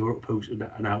 Messi, or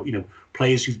now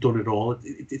players who've done it all.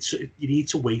 You need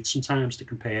to wait sometimes to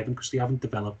compare them because they haven't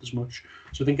developed as much.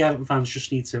 So I think Everton fans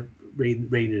just need to rein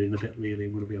it in a bit. Really,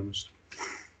 I'm going to be honest.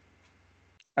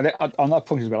 And on that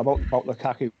point as well about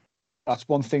Lukaku, that's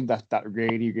one thing that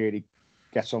really, really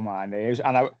gets on my nerves.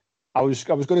 And I was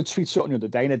going to tweet something the other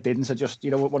day and I didn't. I just,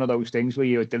 one of those things where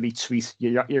you delete tweets,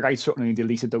 you write something and you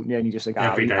delete it, don't you? And you just like,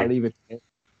 I'll leave it.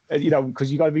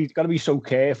 Because you got to be so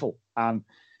careful. And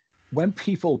when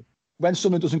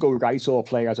someone doesn't go right or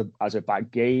play as a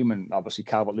bad game, and obviously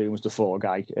Calvert-Lewin was the forward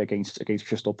guy against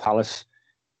Crystal Palace,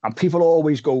 and people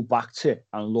always go back to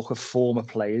and look at former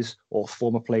players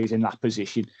in that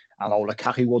position, and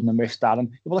Lukaku wouldn't have missed that.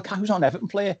 And Lukaku's not an Everton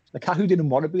player. Lukaku didn't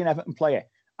want to be an Everton player,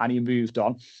 and he moved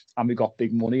on, and we got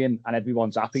big money, and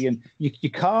everyone's happy. And you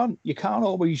can't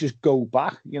always just go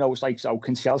back. It's like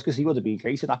Cancelo, because he would have been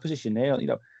great in that position there.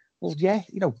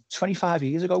 25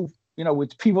 years ago.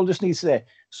 People just need to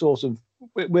sort of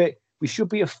we should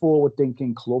be a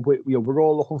forward-thinking club. We're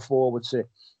all looking forward to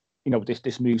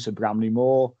this move to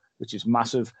Bramley-Moore, which is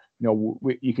massive.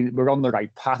 We're on the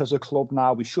right path as a club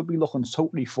now. We should be looking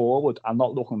totally forward and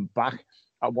not looking back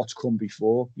at what's come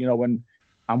before. And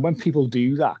when people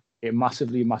do that, it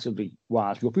massively winds me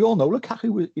up. We all know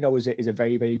Lukaku, is a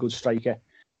very, very good striker.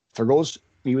 For us,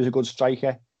 he was a good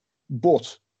striker,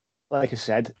 but like I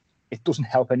said, it doesn't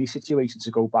help any situation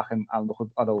to go back and look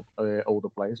at older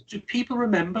players. Do people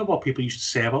remember what people used to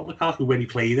say about Lukaku when he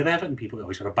played at Everton? People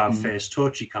always got a bad first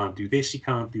touch. He can't do this. He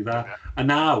can't do that. Yeah. And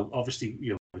now,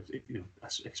 obviously, I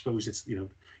suppose it's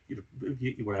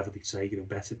whatever they say,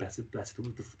 better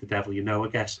the devil, I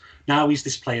guess. Now he's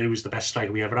this player who is the best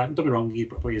striker we ever had. Don't be wrong, he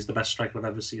probably is the best striker I've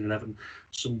ever seen in Everton.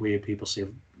 Some weird people say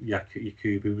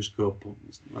Yakubu was good,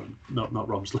 but not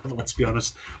Rom's level, let's be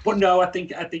honest. But no, I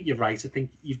think you're right. I think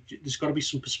there's got to be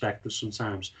some perspective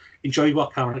sometimes. Enjoy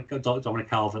what Dominic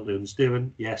Calvert-Lewin's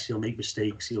doing. Yes, he'll make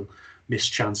mistakes. He'll miss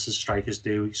chances, strikers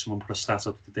do. Someone put a stat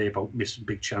up today about missing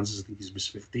big chances. I think he's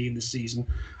missed 15 this season.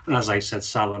 And as I said,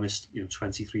 Salah missed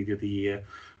 23 the other year.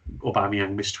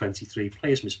 Aubameyang missed 23.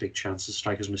 Players miss big chances,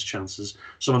 strikers miss chances.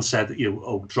 Someone said that,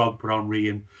 Drogba, Henry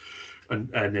and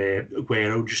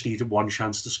Aguero just needed one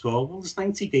chance to score. Well, there's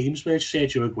 90 games where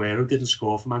Sergio Aguero didn't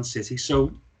score for Man City.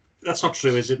 So that's not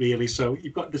true, is it really? So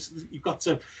you've got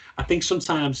to, I think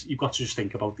sometimes you've got to just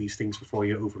think about these things before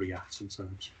you overreact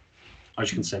sometimes. As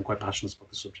you can say, I'm quite passionate about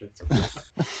the subject.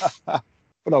 But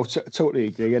no, totally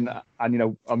agree. And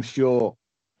I'm sure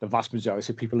the vast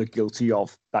majority of people are guilty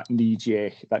of that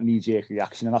knee-jerk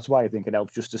reaction. And that's why I think it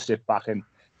helps just to sit back and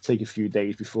take a few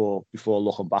days before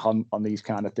looking back on these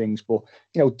kind of things. But,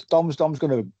 Dom's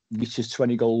going to reach his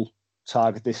 20-goal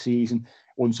target this season.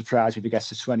 Wouldn't surprise me if he gets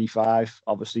to 25.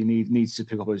 Obviously, needs to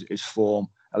pick up his form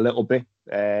a little bit.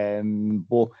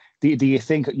 But do you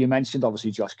think, you mentioned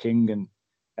obviously Josh King, and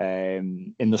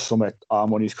in the summer, our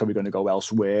money's probably going to go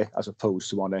elsewhere as opposed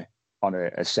to on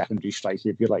a secondary striker,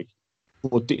 if you like.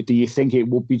 But do you think it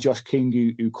would be Josh King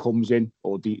who comes in,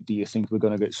 or do you think we're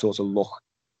going to get sort of look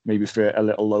maybe for a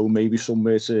little low, maybe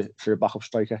somewhere for a backup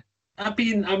striker?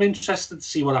 I'm interested to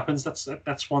see what happens.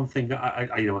 That's one thing that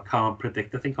I can't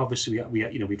predict. I think obviously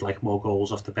we'd like more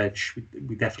goals off the bench.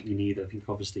 We definitely need it. I think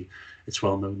obviously it's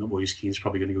well known that Moise Keane's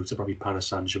probably going to go to Paris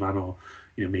Saint-Germain or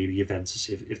maybe Juventus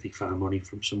if they find money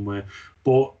from somewhere.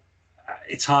 But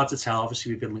it's hard to tell.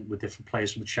 Obviously we've been linked with different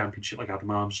players from the Championship, like Adam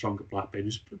Armstrong at Blackburn,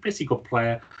 who's a pretty good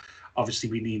player. Obviously,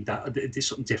 we need that. There's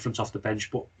something different off the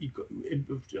bench, but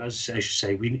as you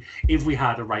say, if we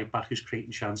had a right back who's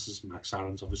creating chances, Max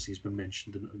Aarons obviously has been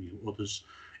mentioned, and others.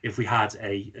 If we had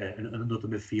another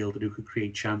midfielder who could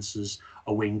create chances,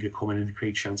 a winger coming in to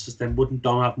create chances, then wouldn't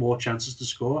Dom have more chances to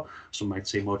score? Some might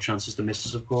say more chances to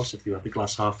misses, of course, if you had the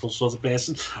glass half full sort of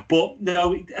person. But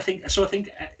no, I think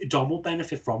Dom will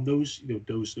benefit from those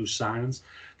signings.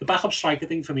 The backup striker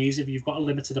thing for me is if you've got a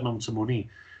limited amount of money,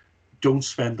 don't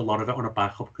spend a lot of it on a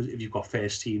backup, because if you've got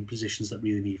first team positions that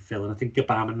really need filling, I think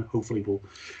Gbamin hopefully will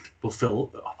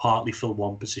partly fill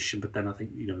one position, but then I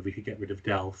think if we could get rid of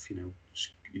Delph,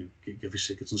 give us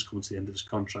Sigurdsson's coming to the end of his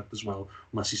contract as well,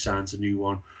 unless he signs a new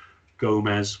one.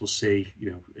 Gomez, we'll see.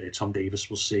 Tom Davis,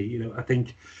 we'll see. I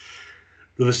think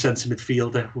the centre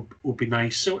midfielder would be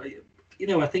nice. So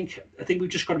I think we've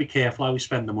just got to be careful how we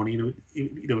spend the money.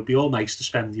 It'd be all nice to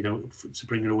spend, to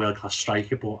bring in a world-class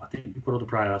striker, but I think we've got other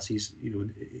priorities,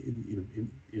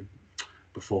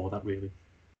 before that, really.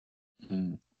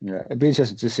 Yeah, it'd be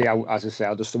interesting to see how, as I say,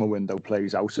 how the summer window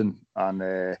plays out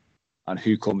and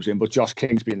who comes in. But Josh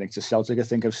King's been linked to Celtic, I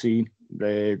think I've seen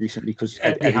recently, because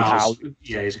Eddie Howe,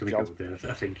 he's going to go there.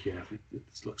 I think, it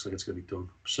looks like it's going to be done.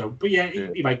 So, but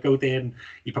he might go there, and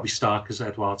he probably start because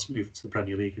Edwards moved to the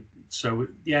Premier League. So,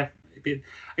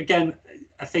 again,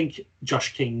 I think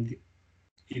Josh King,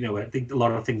 I think a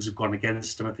lot of things have gone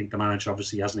against him. I think the manager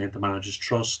obviously hasn't earned the manager's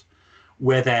trust.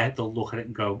 Whether they'll look at it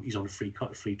and go, he's on a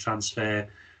free transfer.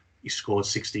 He scored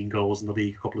 16 goals in the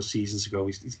league a couple of seasons ago.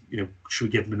 Should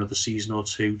we give him another season or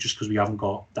two just because we haven't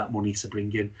got that money to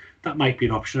bring in? That might be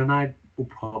an option, and I will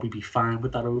probably be fine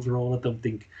with that overall. I don't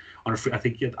think I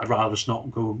think I'd rather just not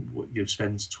go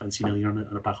spend 20 million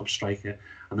on a backup striker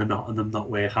and then not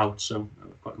work out. So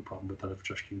I've got no problem with that if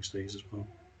Josh King stays as well.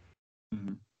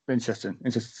 Interesting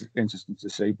to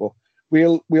see. But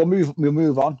we'll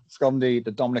move on from the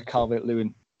Dominic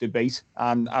Calvert-Lewin debate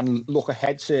and look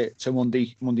ahead to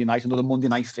Monday night, another Monday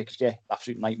night fixture,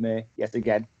 absolute nightmare yet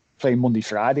again. Playing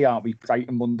Friday, aren't we?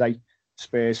 Brighton Monday,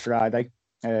 Spurs Friday.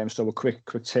 So a quick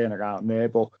turnaround there.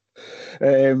 But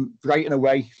Brighton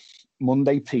away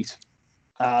Monday, Pete.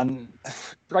 And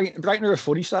Brighton are a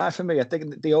funny side for me. I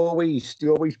think they always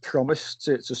promise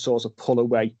to sort of pull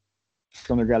away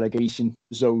from the relegation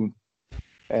zone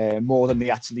more than they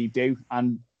actually do.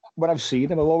 And when I've seen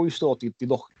them, I've always thought they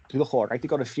look all right. They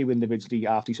got a few individually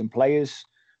half-decent players.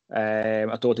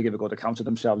 I thought they gave a good account of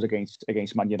themselves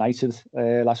against Man United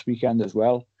last weekend as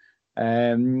well.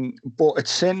 But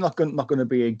it's certainly not going to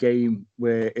be a game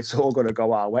where it's all going to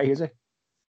go our way, is it?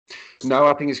 No,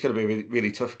 I think it's going to be a really,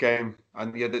 really tough game.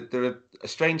 And they're a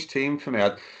strange team for me.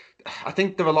 I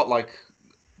think they're a lot like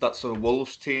that sort of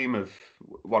Wolves team of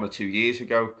 1 or 2 years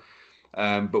ago,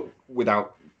 but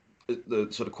without the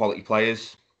sort of quality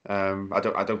players. I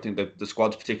don't think the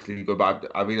squad's particularly good, but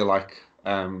I really like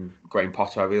Graham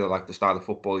Potter. I really like the style of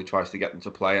football he tries to get them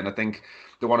to play, and I think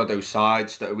they're one of those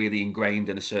sides that are really ingrained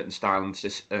in a certain style and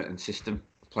system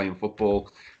of playing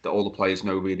football that all the players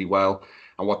know really well.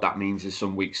 And what that means is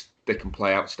some weeks they can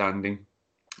play outstanding.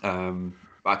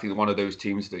 I think they're one of those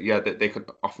teams that they could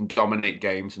often dominate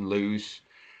games and lose,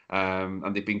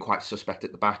 and they've been quite suspect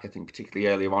at the back. I think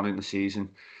particularly earlier on in the season,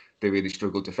 they really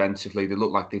struggled defensively. They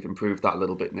look like they've improved that a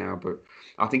little bit now, but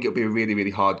I think it'll be a really, really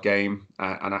hard game.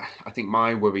 And I think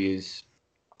my worry is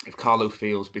if Carlo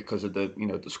feels because of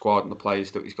the squad and the players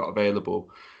that he's got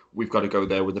available, we've got to go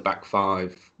there with the back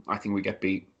five. I think we get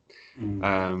beat.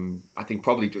 I think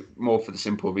probably more for the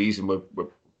simple reason we're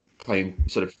playing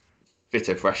sort of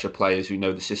fitter, fresher players who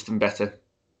know the system better.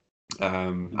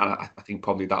 And I think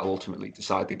probably that'll ultimately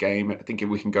decide the game. I think if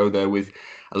we can go there with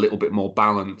a little bit more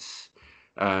balance,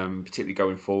 particularly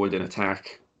going forward in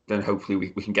attack, then hopefully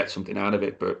we can get something out of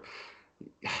it. But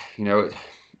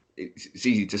it's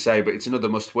easy to say, but it's another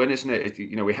must-win, isn't it?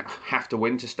 We have to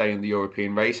win to stay in the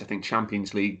European race. I think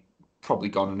Champions League probably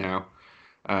gone now.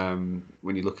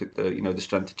 When you look at the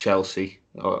strength of Chelsea,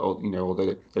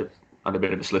 although they've had a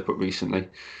bit of a slip up recently.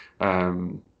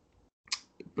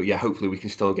 But yeah, hopefully we can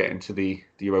still get into the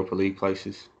Europa League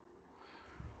places.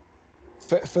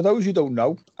 For those who don't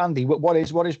know, Andy, what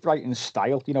is Brighton's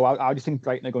style? How do you think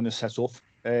Brighton are going to set up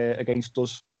against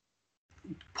us?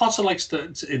 Potter likes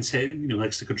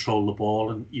to control the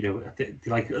ball, and they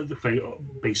like very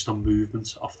based on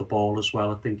movement off the ball as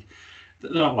well. I think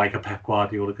they're not like a Pep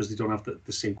Guardiola because they don't have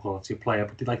the same quality of player,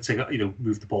 but they like to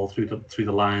move the ball through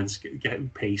the lines,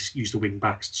 get pace, use the wing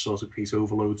backs to sort of create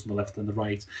overloads on the left and the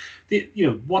right.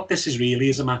 What this is really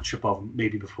is a matchup of,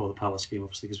 maybe before the Palace game,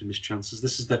 obviously because we missed chances.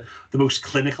 This is the most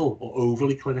clinical or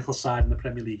overly clinical side in the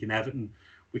Premier League in Everton,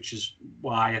 which is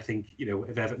why I think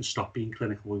if Everton stop being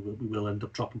clinical, we will end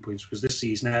up dropping points, because this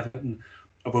season Everton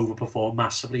have overperformed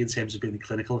massively in terms of being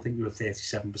clinical. I think we were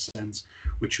 37%,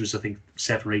 which was, I think,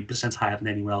 7 or 8% higher than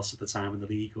anyone else at the time in the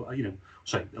league. Or, 11%.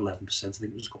 I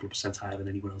think it was a couple of percent higher than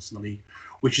anyone else in the league,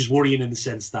 which is worrying in the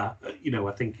sense that,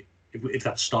 I think if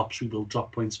that stops, we will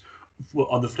drop points.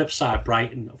 On the flip side,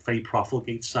 Brighton, a very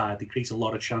profligate side, they create a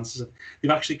lot of chances.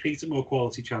 They've actually created more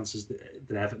quality chances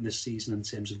than Everton this season in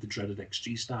terms of the dreaded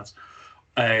XG stats.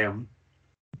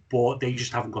 But they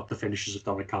just haven't got the finishes of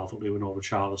Dominic Calvert-Lewin or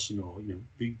Richarlison, or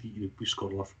we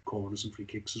scored a lot from corners and free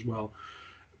kicks as well.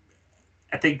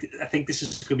 I think this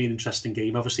is going to be an interesting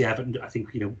game. Obviously, Everton, I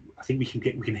think we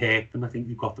can hurt them. I think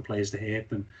we've got the players to hurt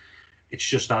them. It's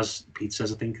just as Pete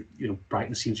says. I think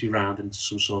Brighton seems to be rounded into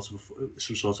some sort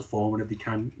of form, and if they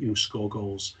can score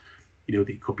goals,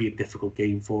 it could be a difficult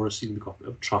game for us. We've got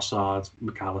Trossard,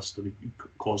 McAllister, who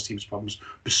cause teams problems.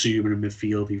 Basuma in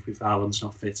midfield, if Alan's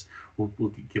not fit, will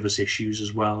give us issues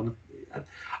as well. And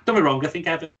don't get me wrong, I think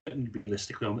Everton,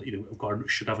 realistically,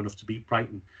 should have enough to beat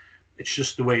Brighton. It's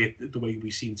just the way we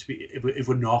seem to be. If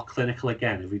we're not clinical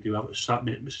again, if we do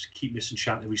keep missing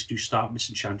chances, if we do start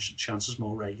missing chances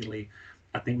more regularly,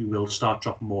 I think we will start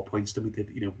dropping more points than we did,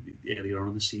 earlier on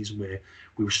in the season where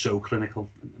we were so clinical,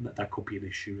 and that could be an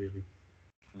issue, really.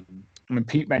 I mean,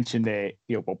 Pete mentioned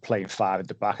about playing 5 at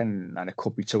the back, and it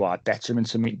could be to our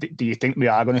detriment. I mean, do you think we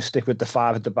are going to stick with the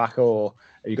 5 at the back, or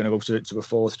are you going to go to a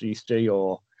 4-3-3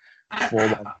 or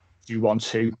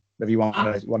 4-1-2-1-2? If you want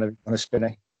to spin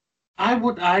it.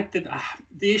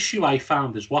 The issue I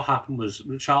found is what happened was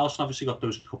Richarlison obviously got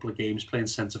those couple of games playing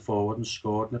centre forward and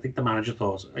scored, and I think the manager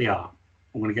thought,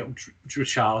 I'm going to get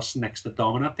Richarlison next to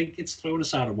Dom, and I think it's thrown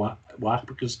us out of whack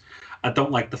because I don't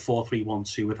like the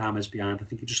 4-3-1-2 with James behind. I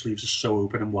think it just leaves us so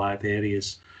open and wide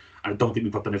areas, and I don't think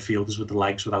we've got the midfielders with the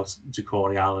legs without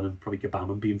Corey Allen and probably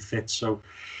Gabam being fit. So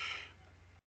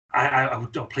I'll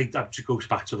play that. Goes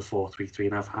back to the 4-3-3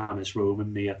 and have James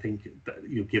roaming me. I think that,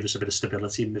 give us a bit of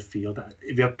stability in midfield.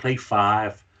 If you play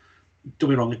 5, don't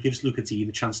be wrong, it gives Luca Dean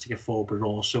a chance to get forward, but it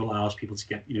also allows people to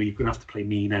get. You're going to have to play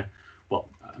Mina. Well,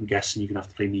 I'm guessing you're going to have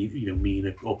to play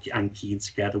Mina and Keane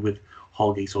together with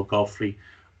Holgate or Godfrey.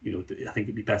 I think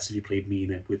it'd be better if you played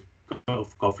Mina with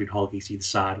Godfrey and Holgate either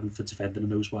side and for defending in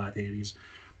those wide areas.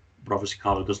 But obviously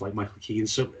Carlo does like Michael Keane,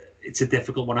 so it's a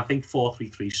difficult one. I think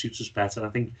 4-3-3 suits us better. I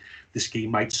think this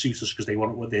game might suit us because they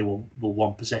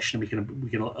want possession, and we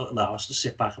can allow us to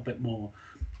sit back a bit more.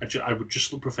 I would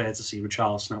just prefer to see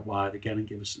Richarlison out wide again and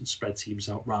give us and spread teams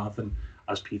out rather than,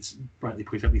 as Pete rightly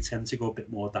pointed out, we tend to go a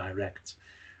bit more direct.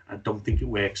 I don't think it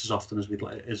works as often as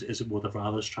it would have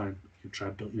rather us try and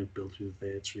build through the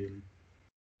thirds, really.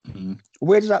 Mm-hmm.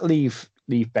 Where does that leave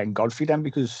Ben Godfrey then?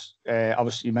 Because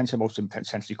obviously you mentioned about him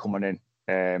potentially coming in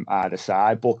either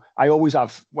side, but I always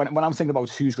have when I'm thinking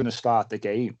about who's going to start the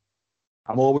game,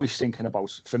 I'm always thinking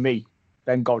about, for me,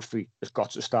 Ben Godfrey has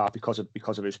got to start because of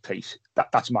his pace.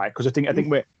 That's because I think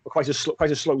we're quite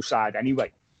a slow side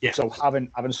anyway. Yeah. So having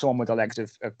someone with the legs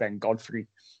of Ben Godfrey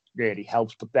really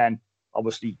helps. But then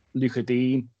obviously Luca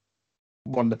Dean,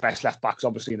 one of the best left backs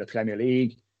obviously in the Premier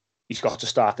League, he's got to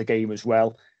start the game as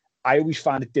well. I always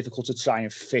find it difficult to try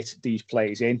and fit these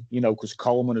players in, because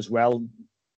Coleman as well,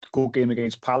 good game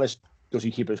against Palace. Does he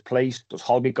keep his place? Does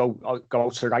Holgate go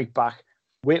out to right back?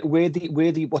 What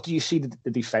do you see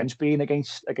the defence being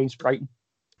against Brighton?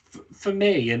 For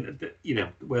me, and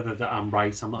whether I'm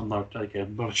right, I'm not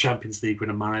a Champions League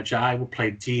winning manager. I would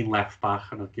play Dean left back,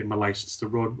 and I'd give him a license to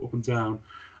run up and down.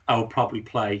 I would probably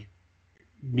play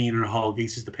Mina and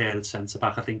Holgate as the pair at centre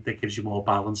back. I think that gives you more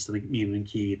balance than Mina and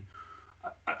Keane.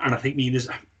 And I think Mina's,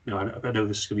 I know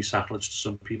this is going to be sacrilege to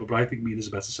some people, but I think Mina's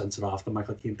a better centre half than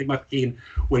Michael Keane. I think Michael Keane,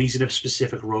 when he's in a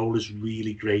specific role, is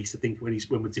really great. I think when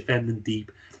we're defending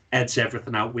deep, heads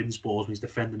everything out, wins balls when he's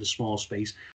defending a small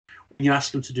space. When you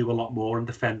ask him to do a lot more in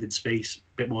defended space, a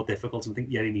bit more difficult. And I think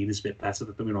Yerry Mina's a bit better.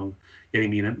 Don't get me wrong, Yerry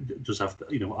Mina does have to,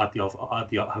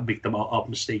 make them odd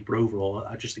mistake, but overall,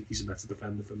 I just think he's a better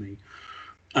defender for me.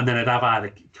 And then I'd have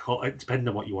either, depending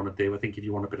on what you want to do, I think if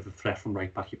you want a bit of a threat from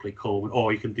right back, you play Coleman,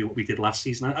 or you can do what we did last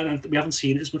season. And we haven't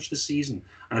seen it as much this season,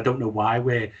 and I don't know why.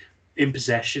 Where in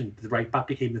possession, the right back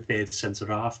became the third centre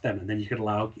half then, and then you could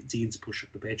allow Dean to push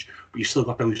up the pitch, but you still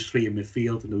got those 3 in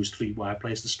midfield and those 3 wide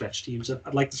players to stretch teams.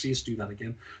 I'd like to see us do that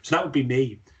again. So that would be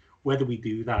me. Whether we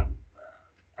do that,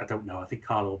 I don't know. I think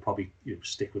Carlo will probably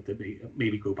stick with it.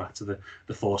 Maybe go back to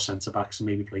the 4 centre backs and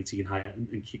maybe play Dean higher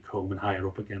and keep Coleman higher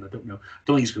up again. I don't know. I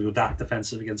don't think he's going to go that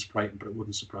defensive against Brighton, but it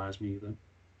wouldn't surprise me either.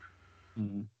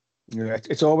 Mm. Yeah,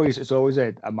 it's always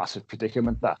a massive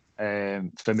predicament that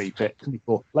for me.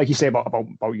 But like you say about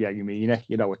Yerry Mina,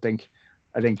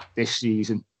 I think this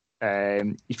season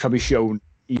he's probably shown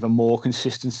even more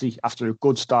consistency after a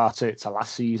good start to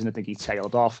last season. I think he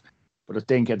tailed off. But I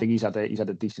think he's had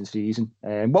a decent season.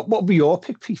 What would be your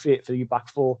pick for your back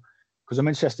four? Because I'm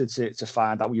interested to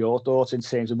find out your thoughts in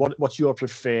terms of what's your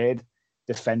preferred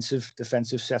defensive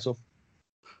setup.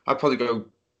 I'd probably go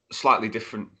slightly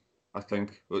different. I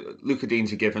think Luca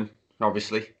Dean's a given,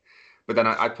 obviously, but then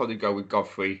I'd probably go with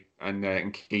Godfrey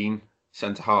and Keane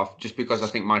centre half, just because I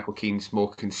think Michael Keane's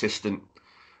more consistent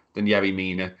than Yerry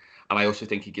Mina, and I also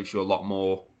think he gives you a lot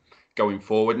more going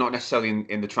forward, not necessarily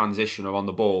in the transition or on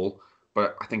the ball,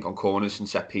 but I think on corners and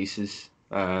set pieces,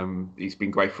 he's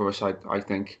been great for us. I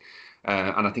think,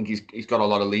 and I think he's got a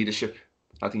lot of leadership.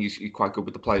 I think he's quite good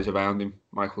with the players around him,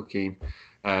 Michael Keane,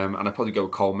 and I'd probably go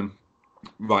with Coleman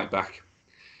right back.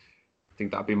 I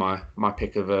think that'd be my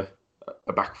pick of a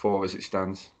a back four as it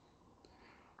stands.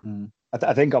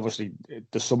 I think obviously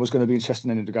the summer's going to be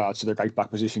interesting in regards to the right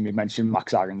back position. We mentioned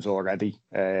Max Aarons already.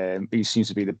 He seems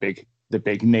to be the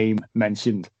big name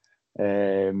mentioned.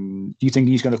 Do you think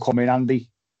he's going to come in, Andy?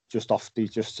 Just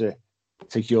to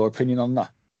take your opinion on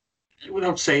that.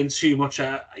 Without saying too much,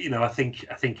 I think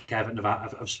Everton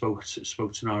have spoke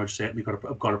to Norwich. Certainly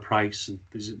got a price, and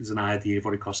there's an idea of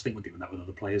what it costs. I think we're doing that with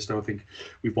other players, though. I think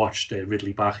we've watched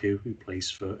Ridley Baku, who plays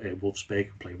for Wolfsburg,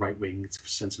 who play right wing,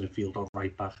 centre midfield or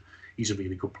right back. He's a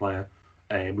really good player.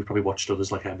 We've probably watched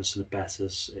others like Emerson at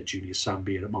Betis, Junior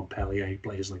Sambi at Montpellier,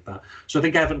 players like that. So I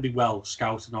think Everton will be well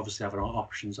scouted and obviously have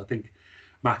options. I think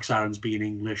Max Aarons being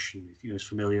English and his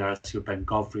familiarity with Ben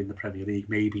Godfrey in the Premier League,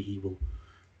 maybe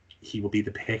he will be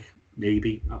the pick.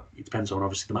 Maybe it depends on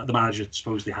obviously the manager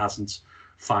supposedly hasn't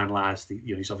finalised.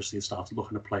 He's obviously started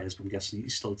looking at players, but I'm guessing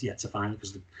he's still yet to find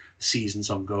because the season's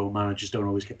ongoing. Managers don't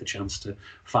always get the chance to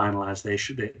finalise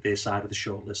their side of the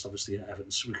shortlist. Obviously,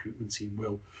 Everton's recruitment team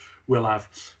will have.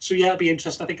 So yeah, it'll be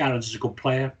interesting. I think Aarons is a good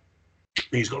player.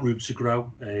 He's got room to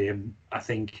grow. I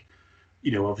think,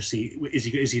 obviously, is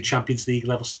he a Champions League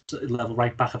level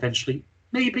right back eventually?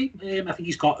 Maybe. I think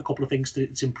he's got a couple of things to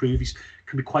improve. He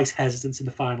can be quite hesitant in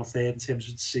the final third in terms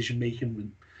of decision making.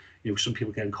 And, some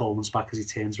people getting Coleman's back as he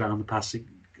turns around the passing.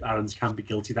 Aarons can be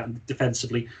guilty of that. And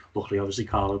defensively, luckily, obviously,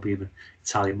 Carlo being an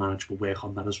Italian manager will work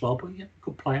on that as well. But yeah,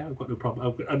 good player. I've got no problem.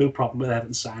 I've got no problem with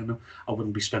Everton signing him. I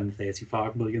wouldn't be spending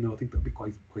 35 million. I think that'd be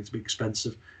quite a bit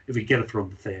expensive. If we get it for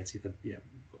under 30, then yeah,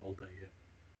 all day.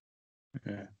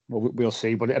 Yeah, well, we'll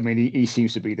see. But I mean, he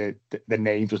seems to be the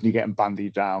name, doesn't he? Getting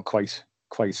bandied down quite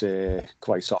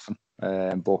often.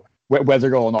 But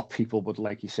whether or not people would,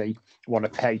 like you say, want to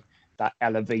pay that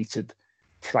elevated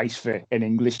price for an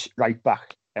English right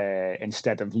back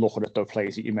instead of looking at the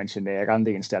players that you mentioned there,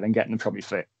 Andy, instead and getting them probably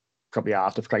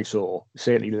half the price or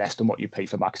certainly less than what you pay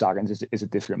for Max Aarons is a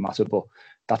different matter. But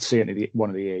that's certainly one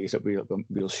of the areas that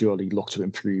we'll surely look to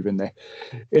improve in the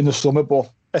summer. But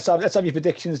let's have your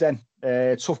predictions then.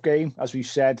 Tough game, as we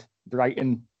said.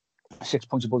 Brighton 6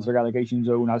 points above the relegation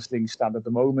zone as things stand at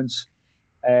the moment.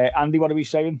 Andy, what are we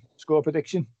saying? Score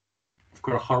prediction? I've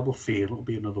got a horrible feeling it'll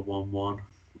be another 1-1.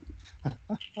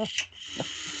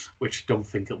 Which I don't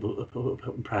think it'll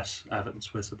impress Everton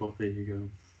Twitter, but there you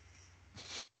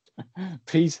go.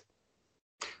 Pete?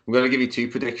 I'm going to give you two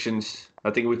predictions.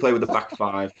 I think if we play with a back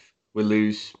five, we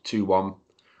lose 2-1. I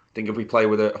think if we play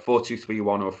with a 4-2-3-1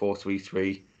 or a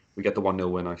 4-3-3, we get the 1-0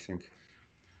 win, I think.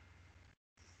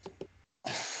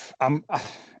 I'm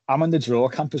in the draw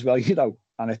camp as well,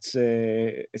 and it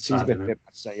seems a bit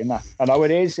saying that. I know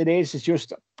it is. It's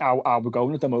just how we're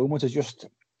going at the moment. I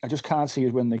just can't see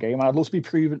us win the game. And I'd love to be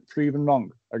proven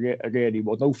wrong. I really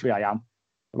would. Hopefully I am.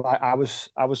 But I'm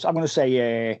going to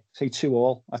say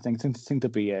 2-2. I think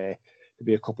there'd be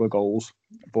a couple of goals,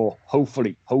 but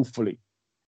hopefully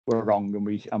we're wrong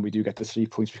and we do get the 3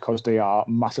 points because they are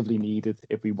massively needed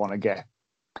if we want to get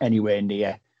anywhere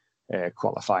near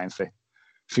qualifying for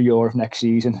Europe next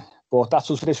season. But that's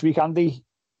us for this week, Andy.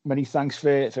 Many thanks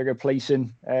for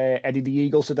replacing Eddie the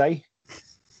Eagle today.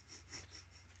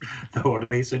 No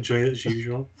worries, enjoy it as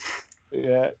usual.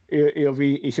 Yeah,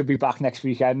 he should be back next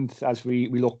weekend as we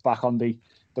look back on the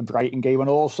Brighton game and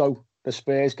also the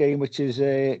Spurs game, which is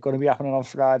going to be happening on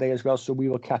Friday as well. So we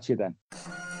will catch you then.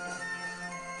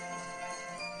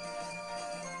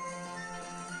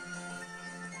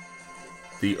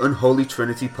 The Unholy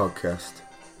Trinity Podcast.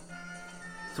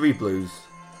 3 Blues,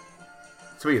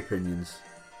 3 opinions,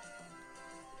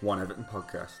 1 Everton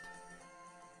podcast.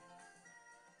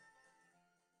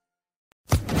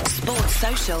 Sports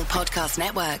Social Podcast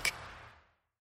Network.